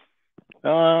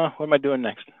 What am I doing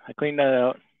next? I cleaned that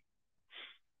out.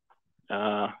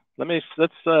 Let's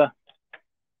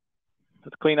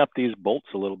clean up these bolts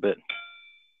a little bit.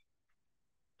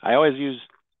 I always use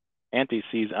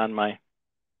anti-seize on my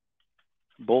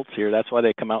bolts here. That's why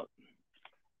they come out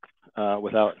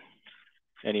without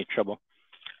any trouble.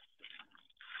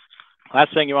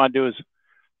 Last thing you want to do is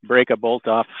break a bolt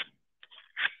off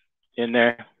in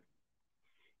there.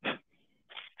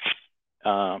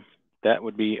 That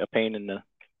would be a pain in the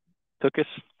tuchus.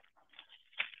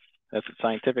 That's a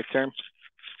scientific term.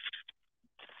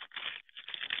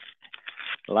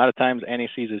 A lot of times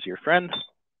anti-seize is your friend,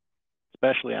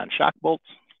 especially on shock bolts.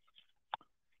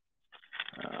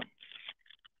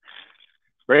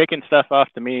 Breaking stuff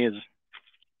off to me is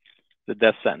the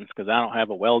death sentence because I don't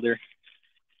have a welder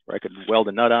where I could weld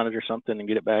a nut on it or something and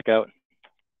get it back out.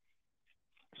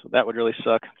 So that would really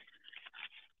suck.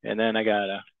 And then I got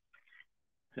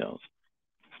the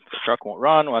truck won't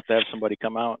run. We'll have to have somebody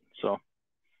come out. So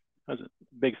I was a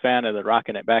big fan of the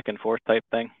rocking it back and forth type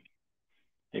thing.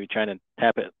 Maybe trying to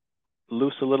tap it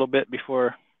loose a little bit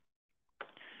before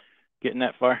getting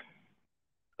that far.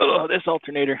 Oh, this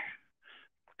alternator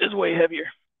is way heavier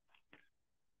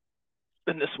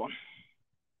than this one.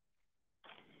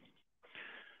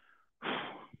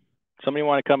 Somebody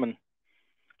want to come and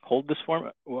hold this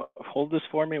for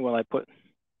me while I put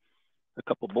a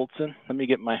couple bolts in? Let me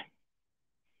get my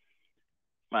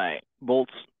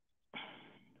bolts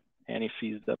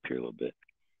anti-seized up here a little bit.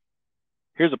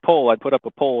 Here's a poll. I'd put up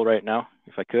a poll right now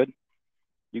if I could.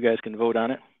 You guys can vote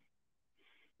on it.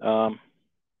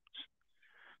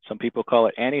 Some people call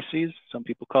it anti-seize. Some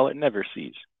people call it never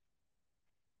seize.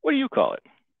 What do you call it?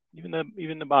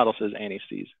 Even the bottle says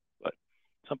anti-seize, but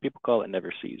some people call it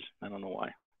never seize. I don't know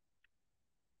why,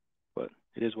 but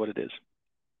it is what it is.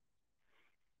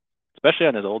 Especially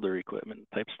on this older equipment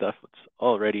type stuff, it's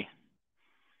already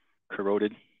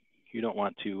corroded. You don't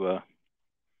want to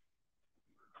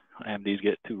have these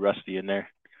get too rusty in there.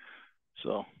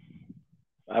 So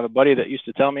I have a buddy that used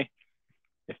to tell me,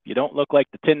 if you don't look like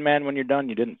the Tin Man when you're done,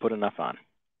 you didn't put enough on.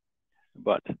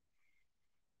 But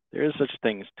there is such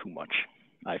thing as too much,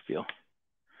 I feel.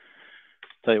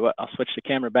 Tell you what, I'll switch the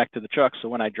camera back to the truck. So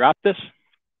when I drop this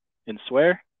and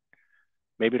swear,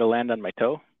 maybe it'll land on my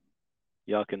toe.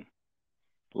 Y'all can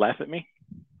laugh at me.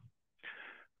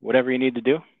 Whatever you need to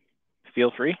do,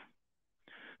 feel free.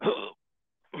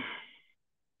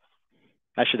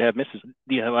 I should have Mrs.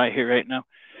 DIY here right now,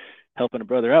 helping a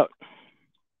brother out.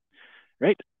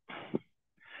 Right?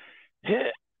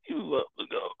 Yeah. Ooga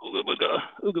booga,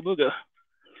 ooga booga.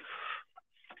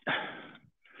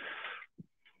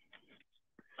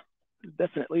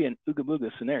 Definitely an ooga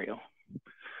booga scenario.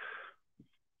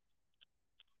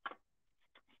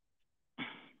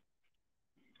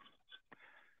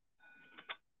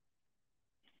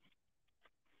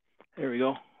 There we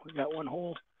go. We got one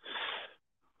hole.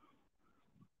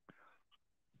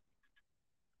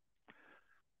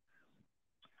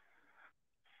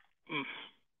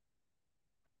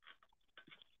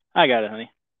 I got it, honey.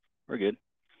 We're good.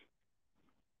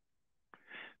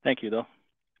 Thank you, though.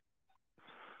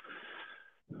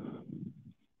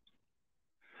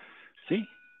 See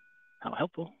how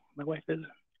helpful my wife is?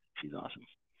 She's awesome.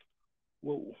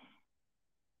 Whoa.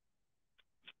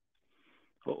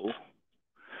 Uh-oh.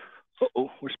 Uh-oh,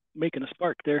 we're making a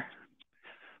spark there.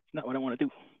 It's not what I want to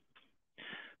do.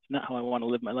 It's not how I want to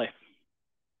live my life.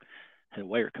 Had a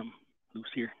wire come loose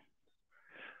here.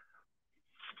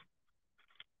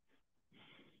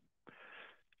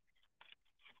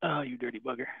 Oh, you dirty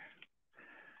bugger.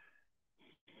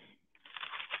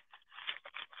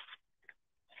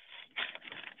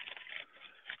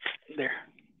 There.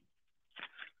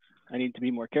 I need to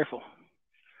be more careful.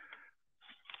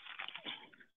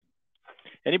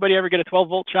 Anybody ever get a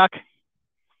 12-volt shock?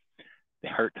 They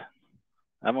hurt.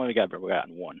 I've only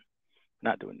gotten one.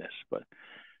 Not doing this, but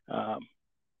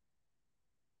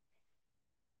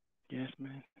yes,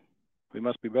 man. We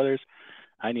must be brothers.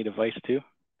 I need a vice too.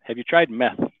 Have you tried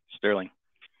meth, Sterling?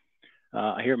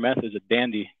 I hear meth is a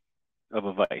dandy of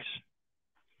a vice.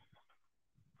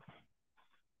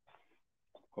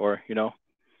 Or,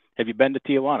 have you been to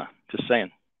Tijuana? Just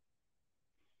saying.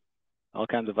 all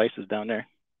kinds of vices down there,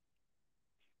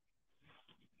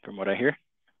 from what I hear.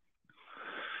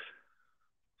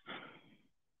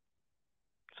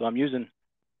 So I'm using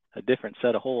a different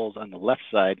set of holes on the left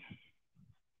side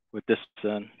with this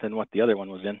than what the other one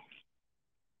was in.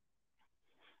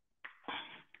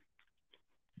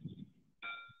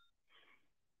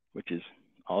 Which is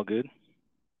all good.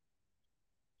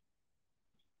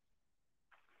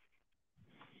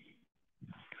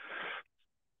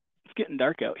 It's getting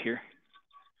dark out here.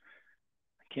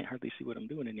 I can't hardly see what I'm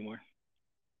doing anymore.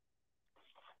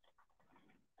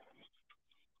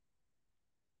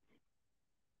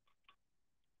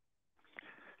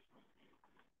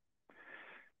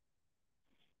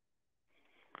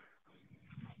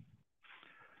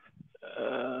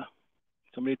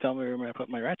 Somebody tell me where I put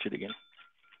my ratchet again.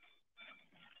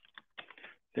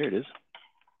 There it is.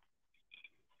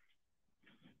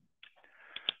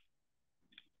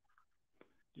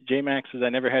 J-Max says, I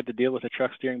never had to deal with a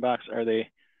truck steering box. Are they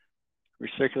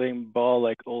recirculating ball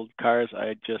like old cars?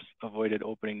 I just avoided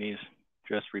opening these.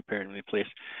 Just repair and replace.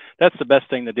 That's the best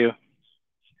thing to do.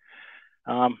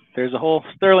 There's a whole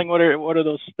Sterling. What are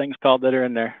those things called that are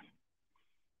in there?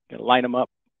 You gotta line them up.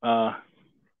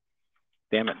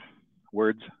 Damn it,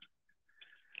 words.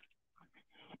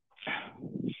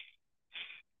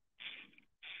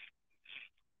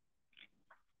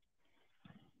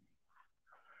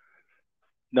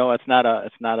 No, it's not a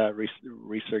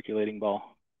recirculating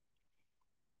ball.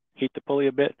 Heat the pulley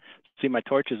a bit. See, my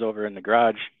torch is over in the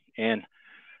garage, and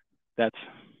that's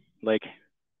like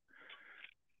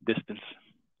distance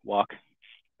walk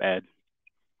bad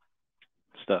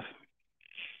stuff.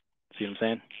 See what I'm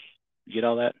saying? You get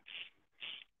all that?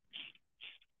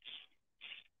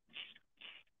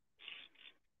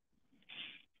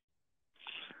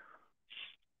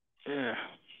 Yeah.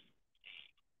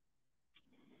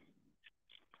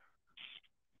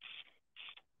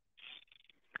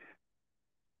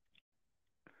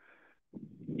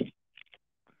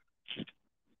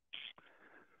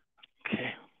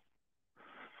 Okay.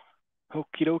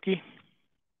 Okie dokie.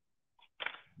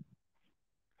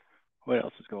 What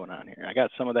else is going on here? I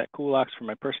got some of that Cool Locks for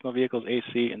my personal vehicles,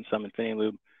 AC, and some Infinity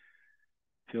Lube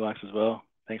Fuel Locks as well.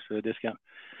 Thanks for the discount.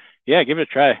 Yeah, give it a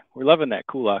try. We're loving that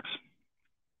Cool Locks.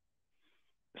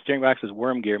 The steering box is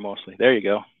worm gear mostly. There you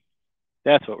go.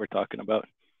 That's what we're talking about.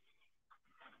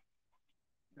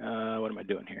 What am I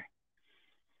doing here?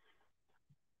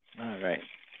 All right.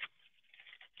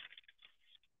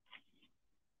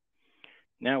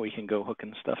 Now we can go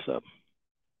hooking stuff up.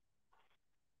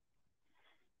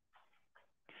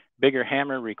 Bigger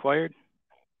hammer required.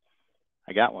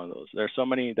 I got one of those. There are so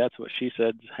many. That's what she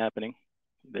said is happening.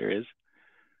 There is.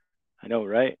 I know,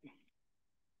 right?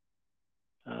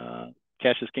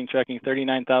 Cash is king tracking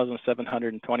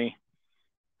 39,720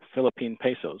 Philippine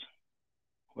pesos.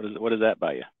 What does that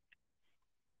buy you?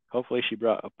 Hopefully she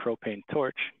brought a propane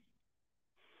torch.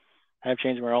 I have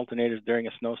changed my alternators during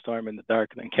a snowstorm in the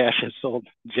dark. Then Cash has sold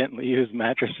gently used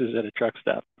mattresses at a truck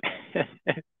stop.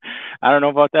 I don't know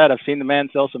about that. I've seen the man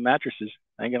sell some mattresses.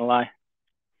 I ain't gonna lie.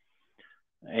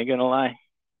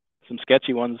 Some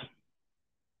sketchy ones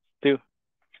too.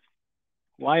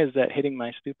 Why is that hitting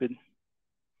my stupid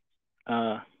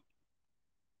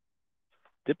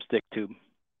dipstick tube?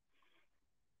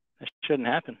 That shouldn't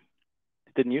happen.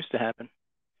 It didn't used to happen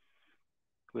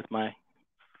with my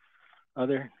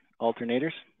other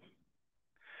alternators.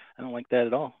 I don't like that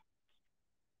at all.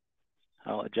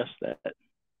 I'll adjust that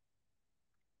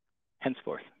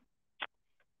henceforth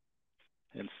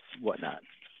and whatnot.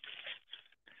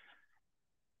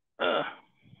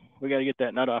 We got to get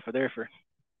that nut off of there for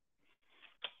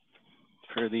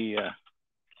the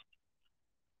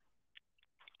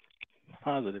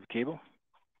positive cable.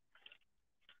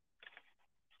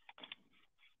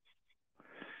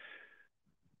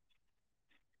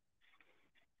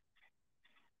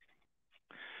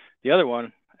 The other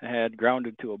one I had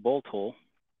grounded to a bolt hole.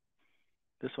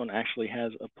 This one actually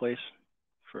has a place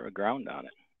for a ground on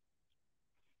it.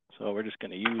 So we're just going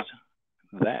to use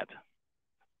that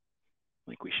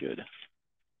like we should.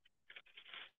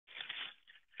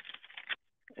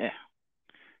 Yeah.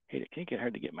 Hate it. Can't get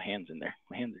hard to get my hands in there.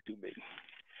 My hands are too big.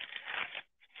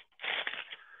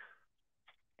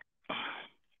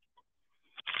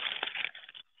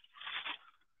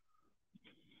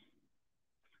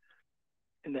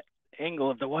 And the angle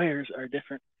of the wires are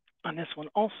different on this one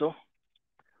also.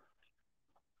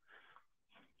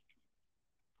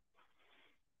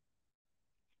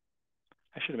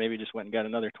 I should have maybe just went and got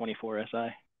another 24 SI.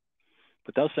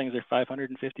 But those things are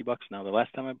 $550 now. The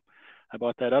last time I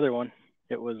bought that other one,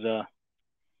 it was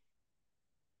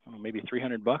maybe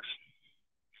 $300.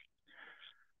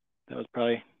 That was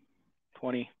probably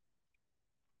 20,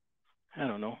 I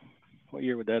don't know. What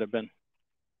year would that have been?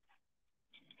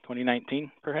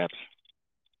 2019, perhaps?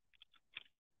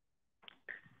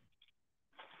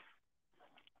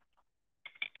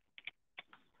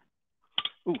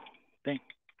 Ooh, dang.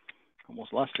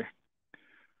 Almost lost her.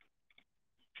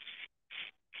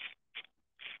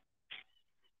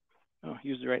 Oh,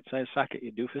 use the right size socket,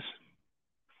 you doofus.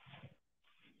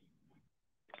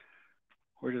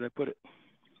 Where did I put it?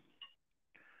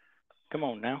 Come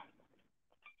on now.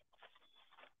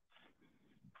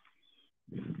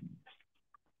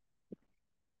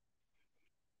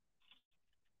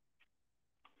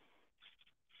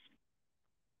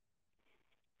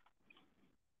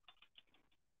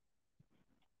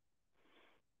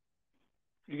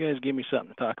 You guys give me something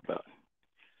to talk about.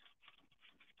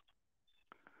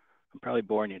 I'm probably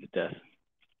boring you to death.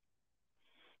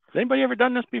 Has anybody ever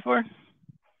done this before?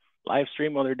 Live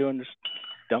stream while they're doing this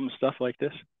dumb stuff like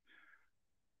this?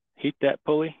 Heat that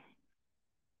pulley.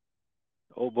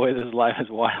 Oh boy, this is live is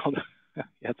wild.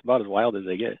 That's about as wild as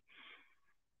they get.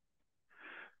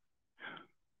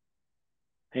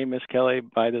 Hey, Miss Kelly,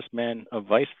 buy this man a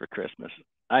vice for Christmas.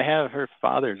 I have her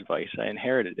father's vice. I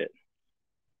inherited it.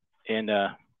 And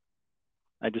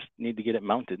I just need to get it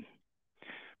mounted.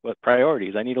 But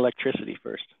priorities, I need electricity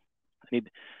first.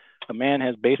 A man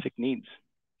has basic needs.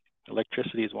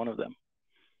 Electricity is one of them.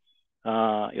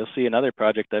 You'll see another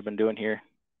project I've been doing here.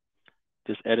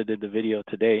 Just edited the video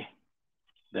today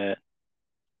that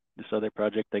this other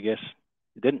project, I guess,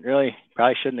 probably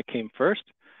shouldn't have came first,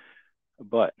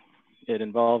 but it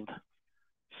involved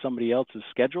somebody else's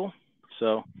schedule.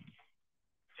 So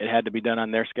it had to be done on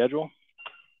their schedule.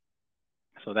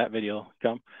 So that video will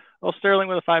come. Oh, Sterling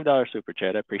with a $5 super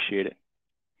chat. I appreciate it.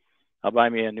 I'll buy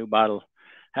me a new bottle,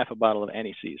 half a bottle of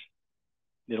anise.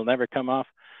 It'll never come off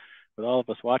with all of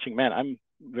us watching. Man, I'm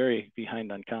very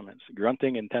behind on comments.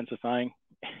 Grunting, intensifying.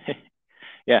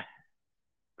 Yeah,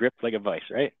 grip like a vice,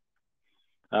 right?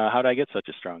 How did I get such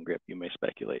a strong grip, you may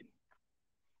speculate.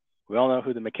 We all know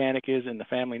who the mechanic is in the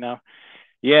family now.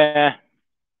 Yeah,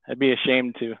 I'd be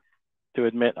ashamed to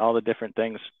admit all the different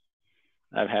things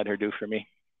I've had her do for me.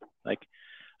 Like,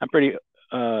 I'm pretty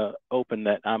open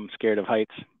that I'm scared of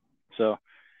heights. So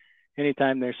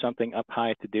anytime there's something up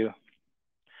high to do,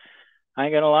 I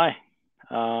ain't gonna lie.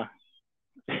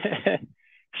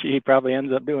 She probably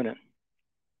ends up doing it.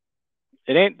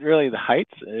 It ain't really the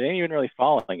heights. It ain't even really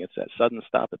falling. It's that sudden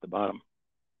stop at the bottom.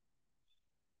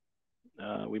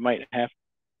 We might have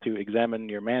to examine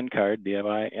your man card,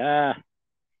 DIY.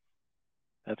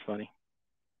 That's funny.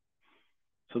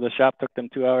 So the shop took them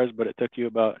 2 hours, but it took you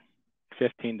about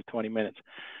 15 to 20 minutes.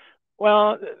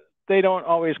 Well, they don't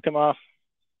always come off.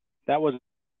 That was.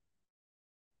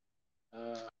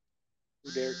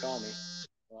 Who dare call me?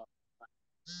 Well,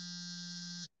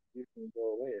 you can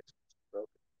go away. It's broken.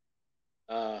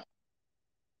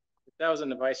 If that was an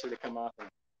device to come off in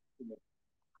 2 minutes,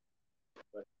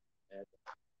 but I had to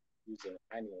use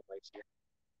a manual device here.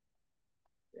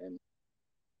 And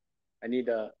I need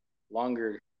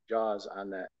longer jaws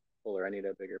on that puller. I need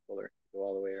a bigger puller to go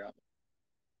all the way around.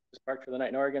 Just parked for the night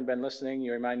in Oregon. Been listening.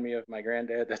 You remind me of my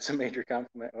granddad. That's a major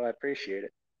compliment. Well, I appreciate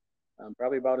it. I'm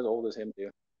probably about as old as him too.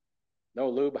 No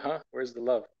lube, huh? Where's the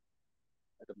love?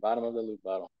 At the bottom of the lube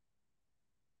bottle.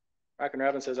 Rockin'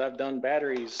 Robin says, I've done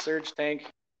batteries, surge tank,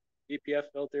 EPF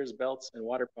filters, belts, and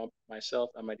water pump myself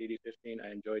on my DD15.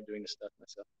 I enjoyed doing the stuff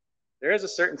myself. There is a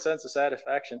certain sense of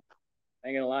satisfaction. I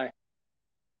ain't gonna lie.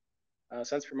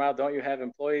 Cents per mile, don't you have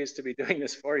employees to be doing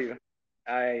this for you?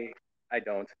 I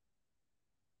don't.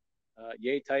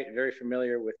 Yay tight, very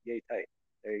familiar with yay tight.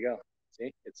 There you go.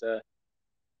 See, it's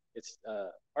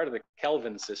part of the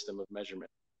Kelvin system of measurement.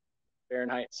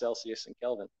 Fahrenheit, Celsius, and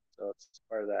Kelvin. So it's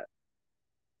part of that.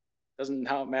 Doesn't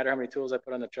matter how many tools I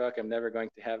put on the truck, I'm never going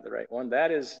to have the right one.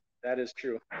 That is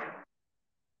true.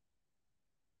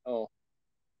 Oh,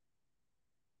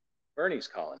 Bernie's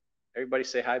calling. Everybody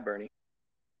say hi, Bernie.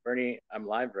 Bernie, I'm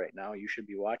live right now. You should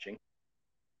be watching.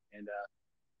 And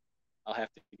I'll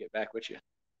have to get back with you.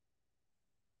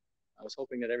 I was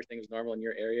hoping that everything is normal in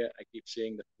your area. I keep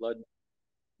seeing the flood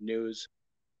news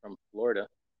from Florida.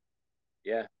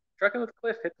 Yeah. Trucking with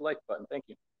Cliff, hit the like button. Thank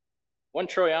you. 1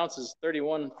 troy ounce is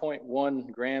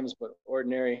 31.1 grams, but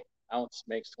ordinary ounce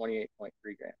makes 28.3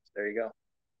 grams. There you go.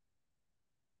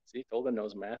 See, Tolden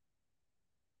knows math.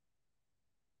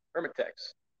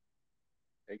 Permatex.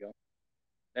 There you go.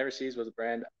 Never Sees was a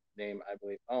brand name, I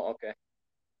believe. Oh, okay.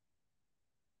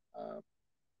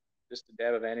 Just a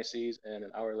dab of anise, and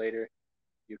an hour later,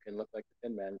 you can look like the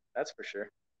Thin Man. That's for sure.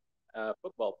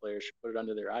 Football players should put it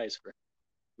under their eyes for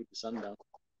keep the sun down.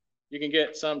 You can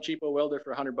get some cheapo welder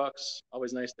for $100.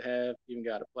 Always nice to have. Even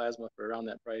got a plasma for around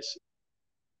that price.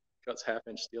 Cuts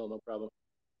half-inch steel, no problem.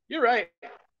 You're right.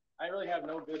 I really have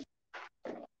no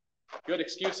good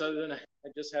excuse other than I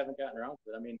just haven't gotten around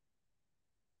to it. I mean,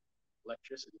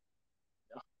 electricity.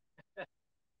 You know?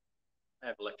 I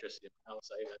have electricity in my house.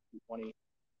 I have 220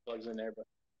 plugs in there, but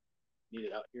need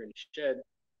it out here in the shed.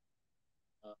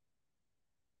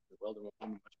 The welder won't be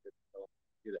much good to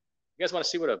do that. You guys want to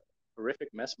see what a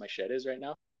horrific mess my shed is right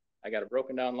now? I got a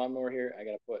broken down lawnmower here. I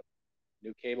got to put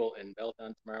new cable and belt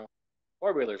on tomorrow.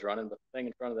 Four-wheeler's running, but the thing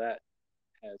in front of that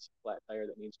has a flat tire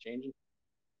that needs changing.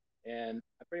 And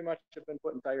I pretty much have been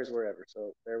putting tires wherever,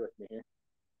 so bear with me here.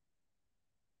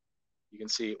 You can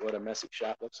see what a messy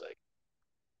shop looks like.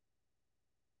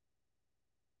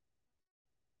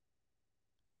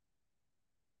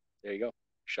 There you go,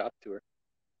 shop tour.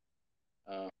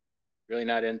 Really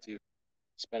not into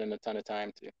spending a ton of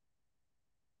time to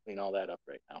clean all that up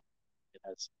right now. It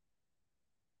has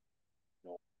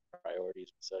priorities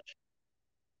and such.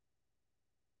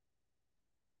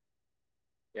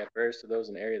 Yeah, prayers to those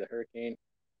in the area of the hurricane.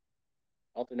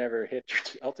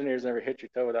 Alternators never hit your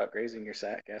toe without grazing your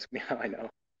sack. Ask me how I know.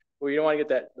 Well, you don't want to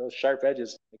get those sharp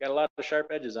edges. They got a lot of sharp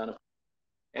edges on them.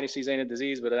 Anti-seize ain't a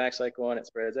disease, but it acts like one. It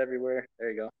spreads everywhere. There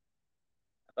you go.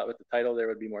 I thought with the title there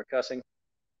would be more cussing.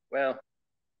 Well,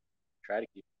 try to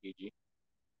keep it PG.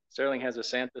 Sterling has a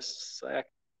Santa sack.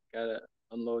 Gotta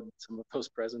unload some of those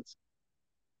presents.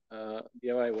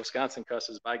 DIY Wisconsin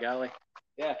cusses. By golly.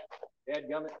 Yeah, dad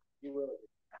gummit. You will.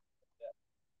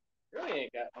 Really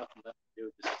ain't got nothing left to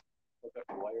do. Just hook up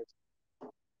the wires,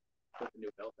 put the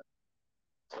new belt in.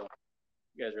 So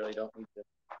you guys really don't need to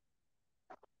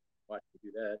watch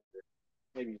me do that. Or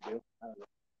maybe you do. I don't know.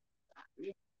 Do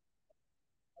you?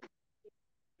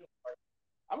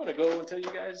 I'm gonna go until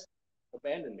you guys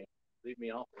abandon me. Leave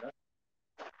me off for nothing.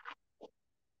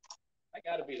 I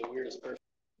gotta be the weirdest person.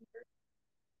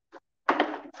 Why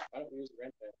don't we use the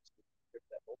wrench to strip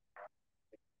that bolt?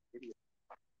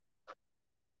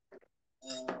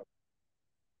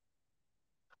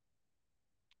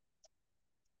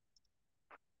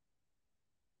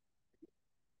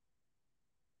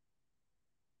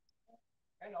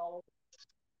 I know.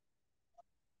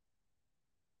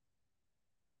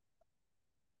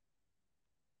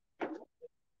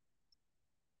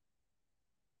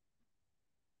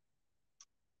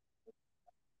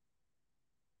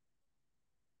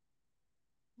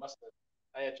 Must have.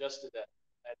 I adjusted that.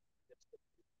 I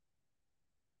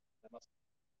must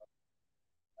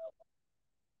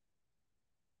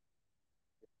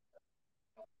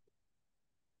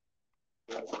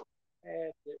have.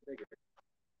 Get bigger.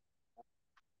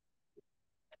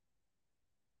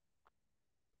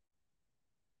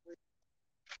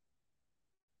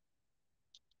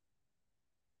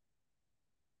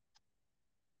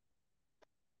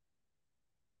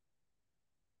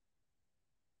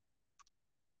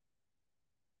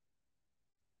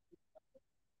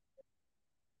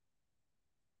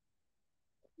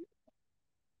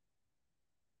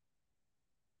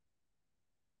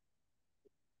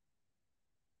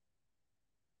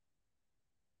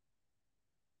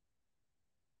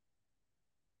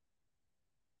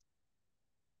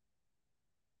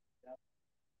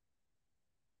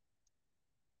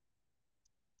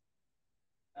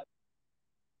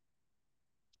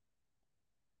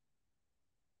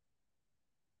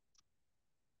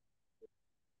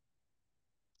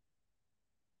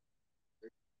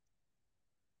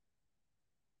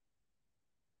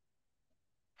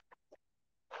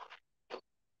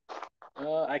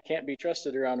 I can't be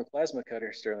trusted around a plasma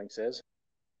cutter, Sterling says.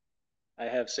 I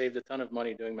have saved a ton of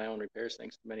money doing my own repairs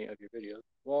thanks to many of your videos.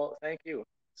 Well, thank you.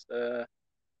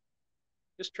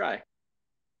 Just try.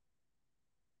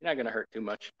 You're not going to hurt too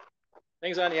much.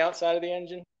 Things on the outside of the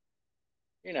engine,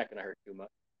 you're not going to hurt too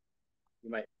much. You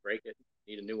might break it,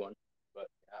 need a new one, but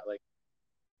not like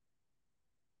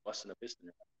busting a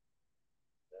piston.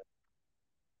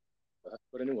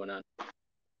 Put a new one on.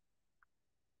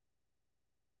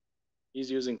 He's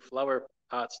using flower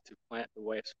pots to plant the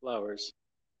wife's flowers.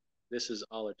 This is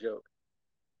all a joke.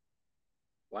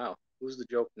 Wow, who's the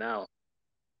joke now?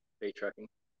 Bay trucking.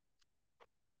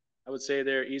 I would say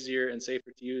they're easier and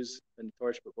safer to use than the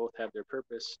torch, but both have their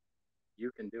purpose.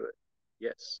 You can do it.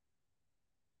 Yes.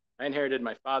 I inherited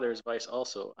my father's vice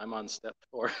also. I'm on step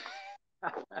 4.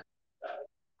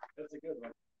 That's a good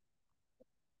one.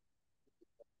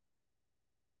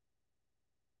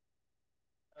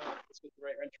 Let's get the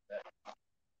right wrench for that.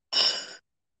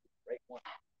 Right one.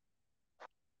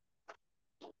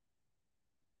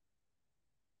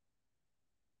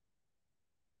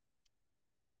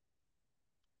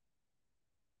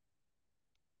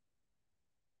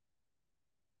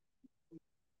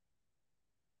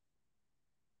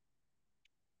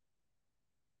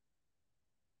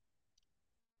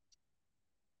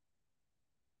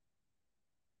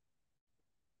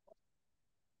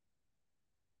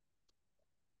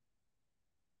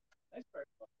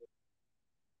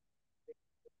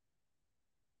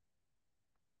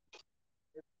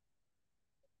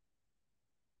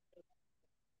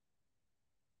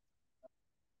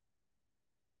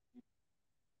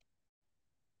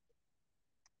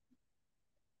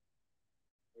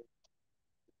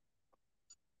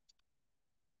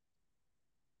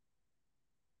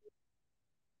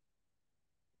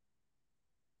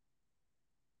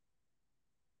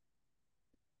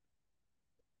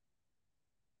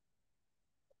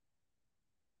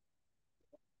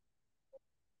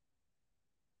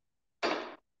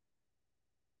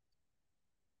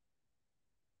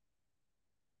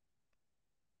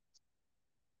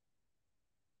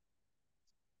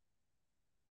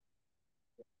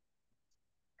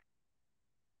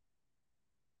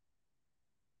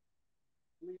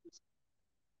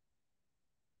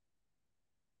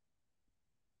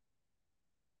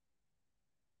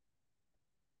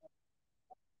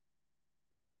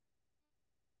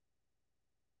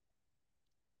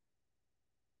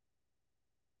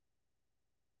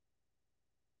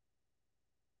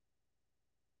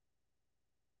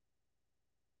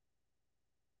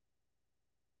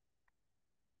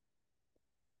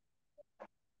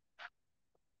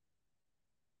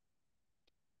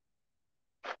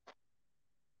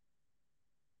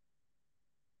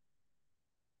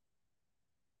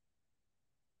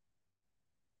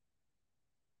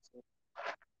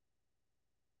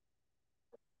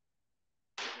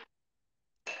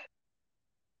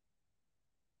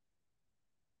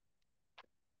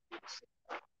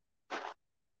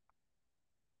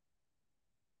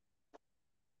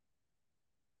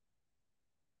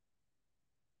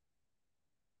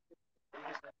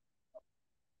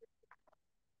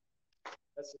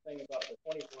 That's the thing about the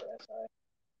 24 SI.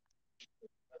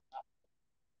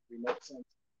 Remote sense.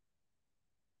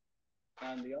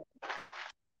 On the other,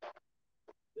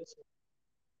 this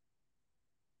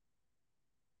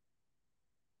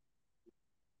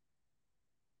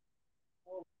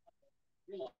oh,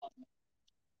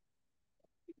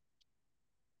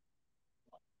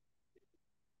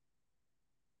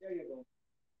 there you go.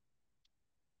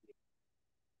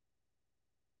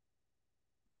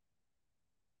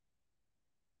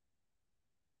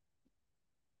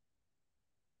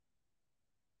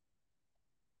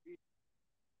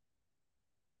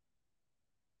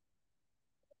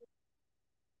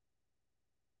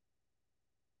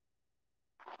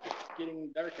 It's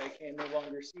getting dark. I can no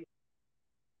longer see.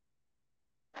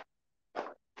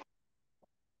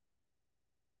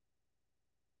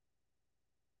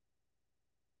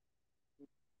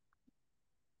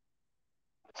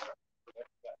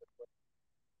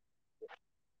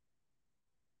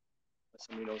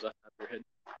 Somebody knows off the top of your head.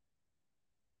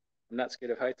 I'm not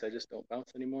scared of heights. I just don't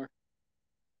bounce anymore.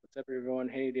 What's up, everyone?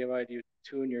 Hey, DIY, do you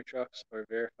tune your trucks or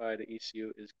verify the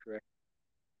ECU is correct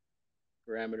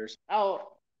parameters?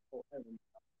 I'll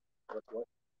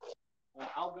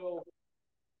I'll go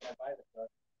and buy the truck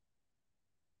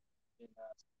and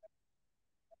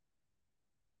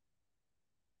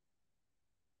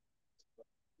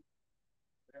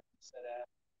set at.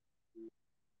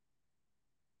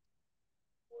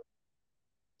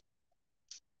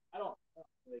 I don't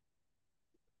really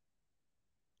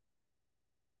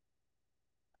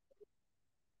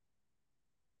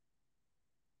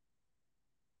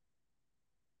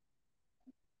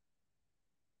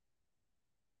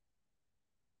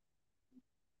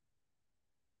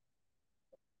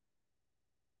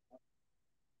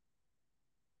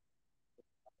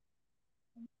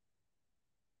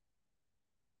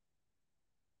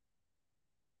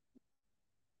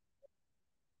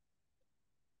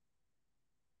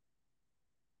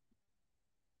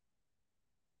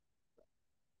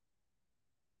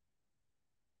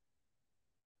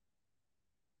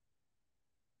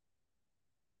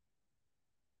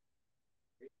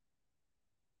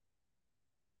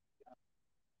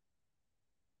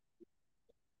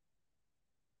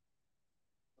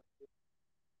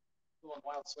go on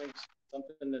wild swings.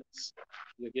 Something that's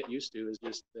you get used to is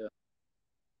just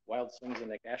wild swings in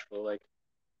the cash flow, like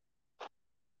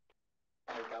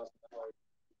 $100,000.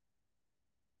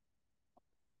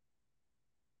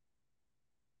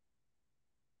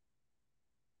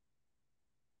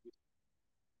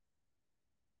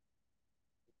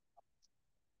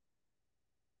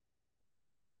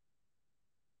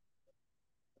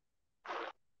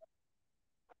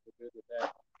 We're good with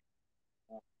that.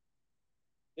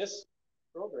 This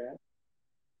program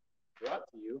brought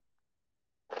to you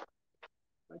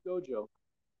by Gojo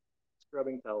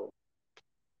scrubbing towel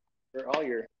for all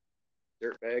your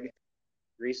dirtbag,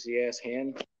 greasy ass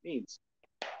hand needs.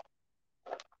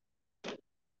 I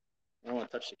don't want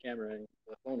to touch the camera and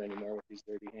the phone anymore with these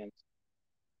dirty hands.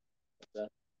 But,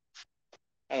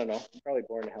 I don't know. I'm probably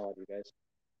boring the hell out of you guys.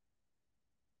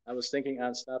 I was thinking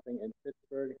on stopping in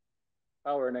Pittsburgh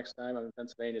Power next time. I'm in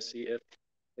Pennsylvania to see if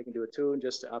they can do a tune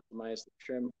just to optimize the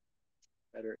trim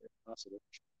better if possible.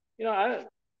 You know,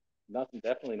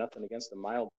 definitely nothing against the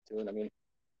mild tune. I mean,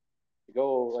 to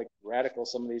go like radical,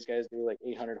 some of these guys do like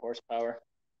 800 horsepower.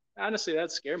 Honestly,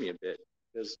 that'd scare me a bit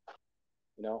because,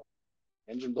 you know,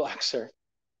 engine blocks are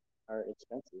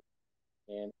expensive.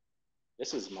 And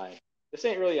this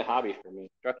ain't really a hobby for me.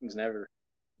 Trucking's never,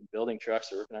 building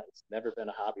trucks or working on it's never been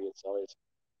a hobby. It's always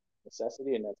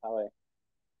necessity, and that's how I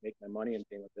make my money and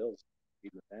pay my bills,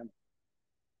 feed my family.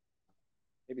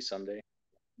 Maybe someday.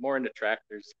 More into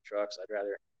tractors, trucks. I'd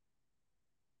rather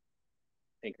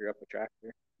tinker up a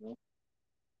tractor. You know?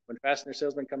 When fastener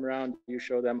salesmen come around, you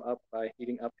show them up by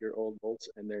heating up your old bolts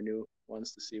and their new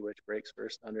ones to see which breaks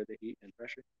first under the heat and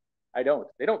pressure. I don't.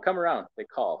 They don't come around. They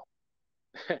call.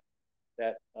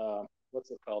 That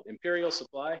what's it called? Imperial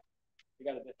Supply. You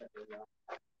got a different name now.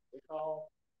 They call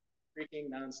freaking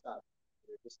nonstop.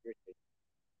 They're just irritating.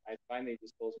 I finally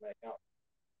just closed my account.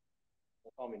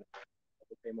 Don't call me now. I have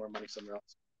to pay more money somewhere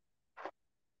else.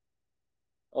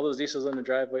 All those diesels in the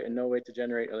driveway and no way to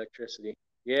generate electricity.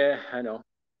 Yeah, I know.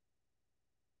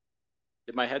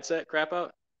 Did my headset crap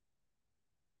out?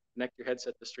 Connect your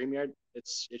headset to StreamYard?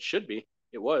 It should be.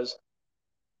 It was.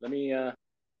 Let me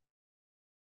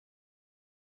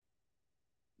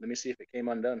see if it came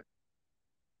undone.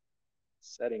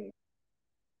 Setting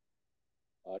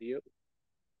audio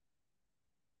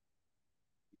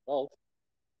default.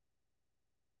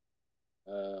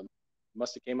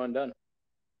 Must have came undone.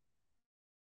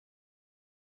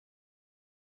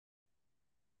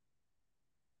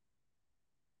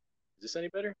 Is this any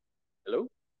better? Hello?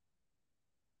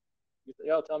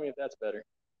 Y'all tell me if that's better.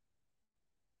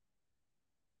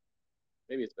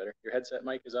 Maybe it's better. Your headset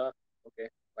mic is off. Okay,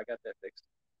 I got that fixed.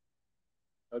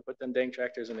 I would put them dang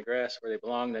tractors in the grass where they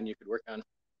belong. Then you could work on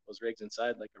those rigs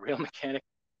inside like a real mechanic.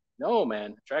 No,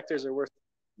 man. Tractors are worth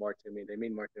more to me. They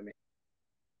mean more to me.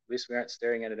 At least we aren't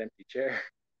staring at an empty chair.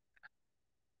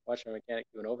 Watch my mechanic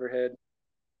do an overhead.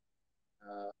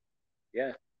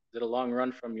 Yeah. Is it a long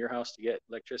run from your house to get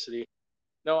electricity?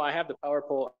 No, I have the power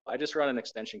pole. I just run an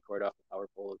extension cord off the power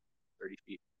pole of 30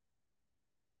 feet.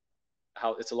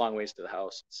 How it's a long ways to the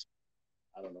house. It's,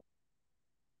 I don't know,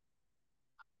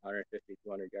 150,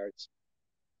 200 yards.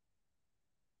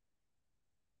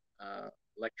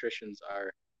 Electricians are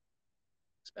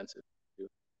expensive too.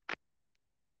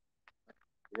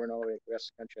 You weren't all the way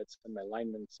across the country. I'd send my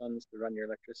lineman sons to run your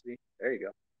electricity. There you go.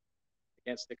 I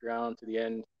can't stick around to the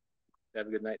end. Have a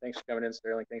good night. Thanks for coming in,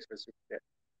 Sterling. Thanks for the super chat.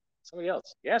 Somebody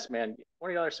else. Yes, man.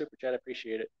 $20 super chat. I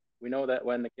appreciate it. We know that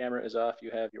when the camera is off,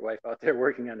 you have your wife out there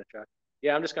working on the truck.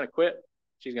 Yeah, I'm just going to quit.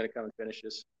 She's going to come and finish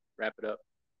this, wrap it up.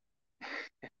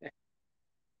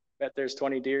 Bet there's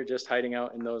 20 deer just hiding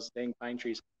out in those dang pine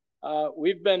trees. A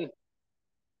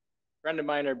friend of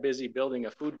mine are busy building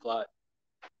a food plot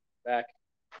back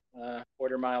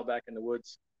quarter-mile back in the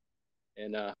woods.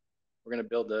 And we're going to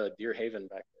build a deer haven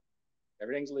back there.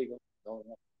 Everything's legal.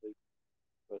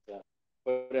 But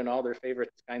put in all their favorite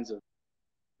kinds of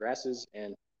grasses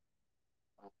and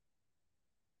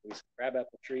these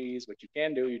crabapple trees, which you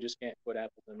can do. You just can't put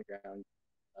apples in the ground.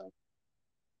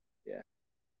 Yeah.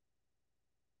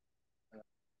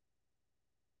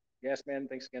 Yes, man.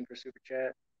 Thanks again for super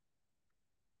chat.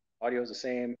 Audio's the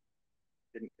same.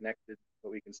 Didn't connect it,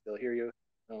 but we can still hear you.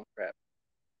 Oh, crap.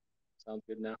 Sounds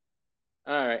good now.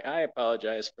 All right. I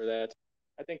apologize for that.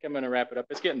 I think I'm going to wrap it up.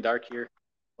 It's getting dark here.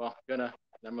 Well, I'm going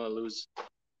to lose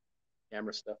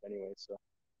camera stuff anyway, so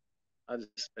I'll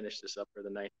just finish this up for the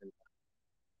night. And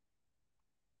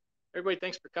everybody,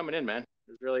 thanks for coming in, man.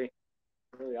 It was really,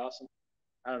 really awesome.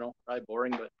 I don't know, probably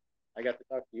boring, but I got to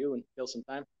talk to you and kill some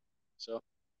time. So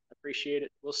I appreciate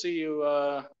it. We'll see you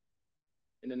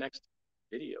in the next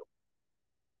video.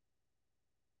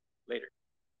 Later.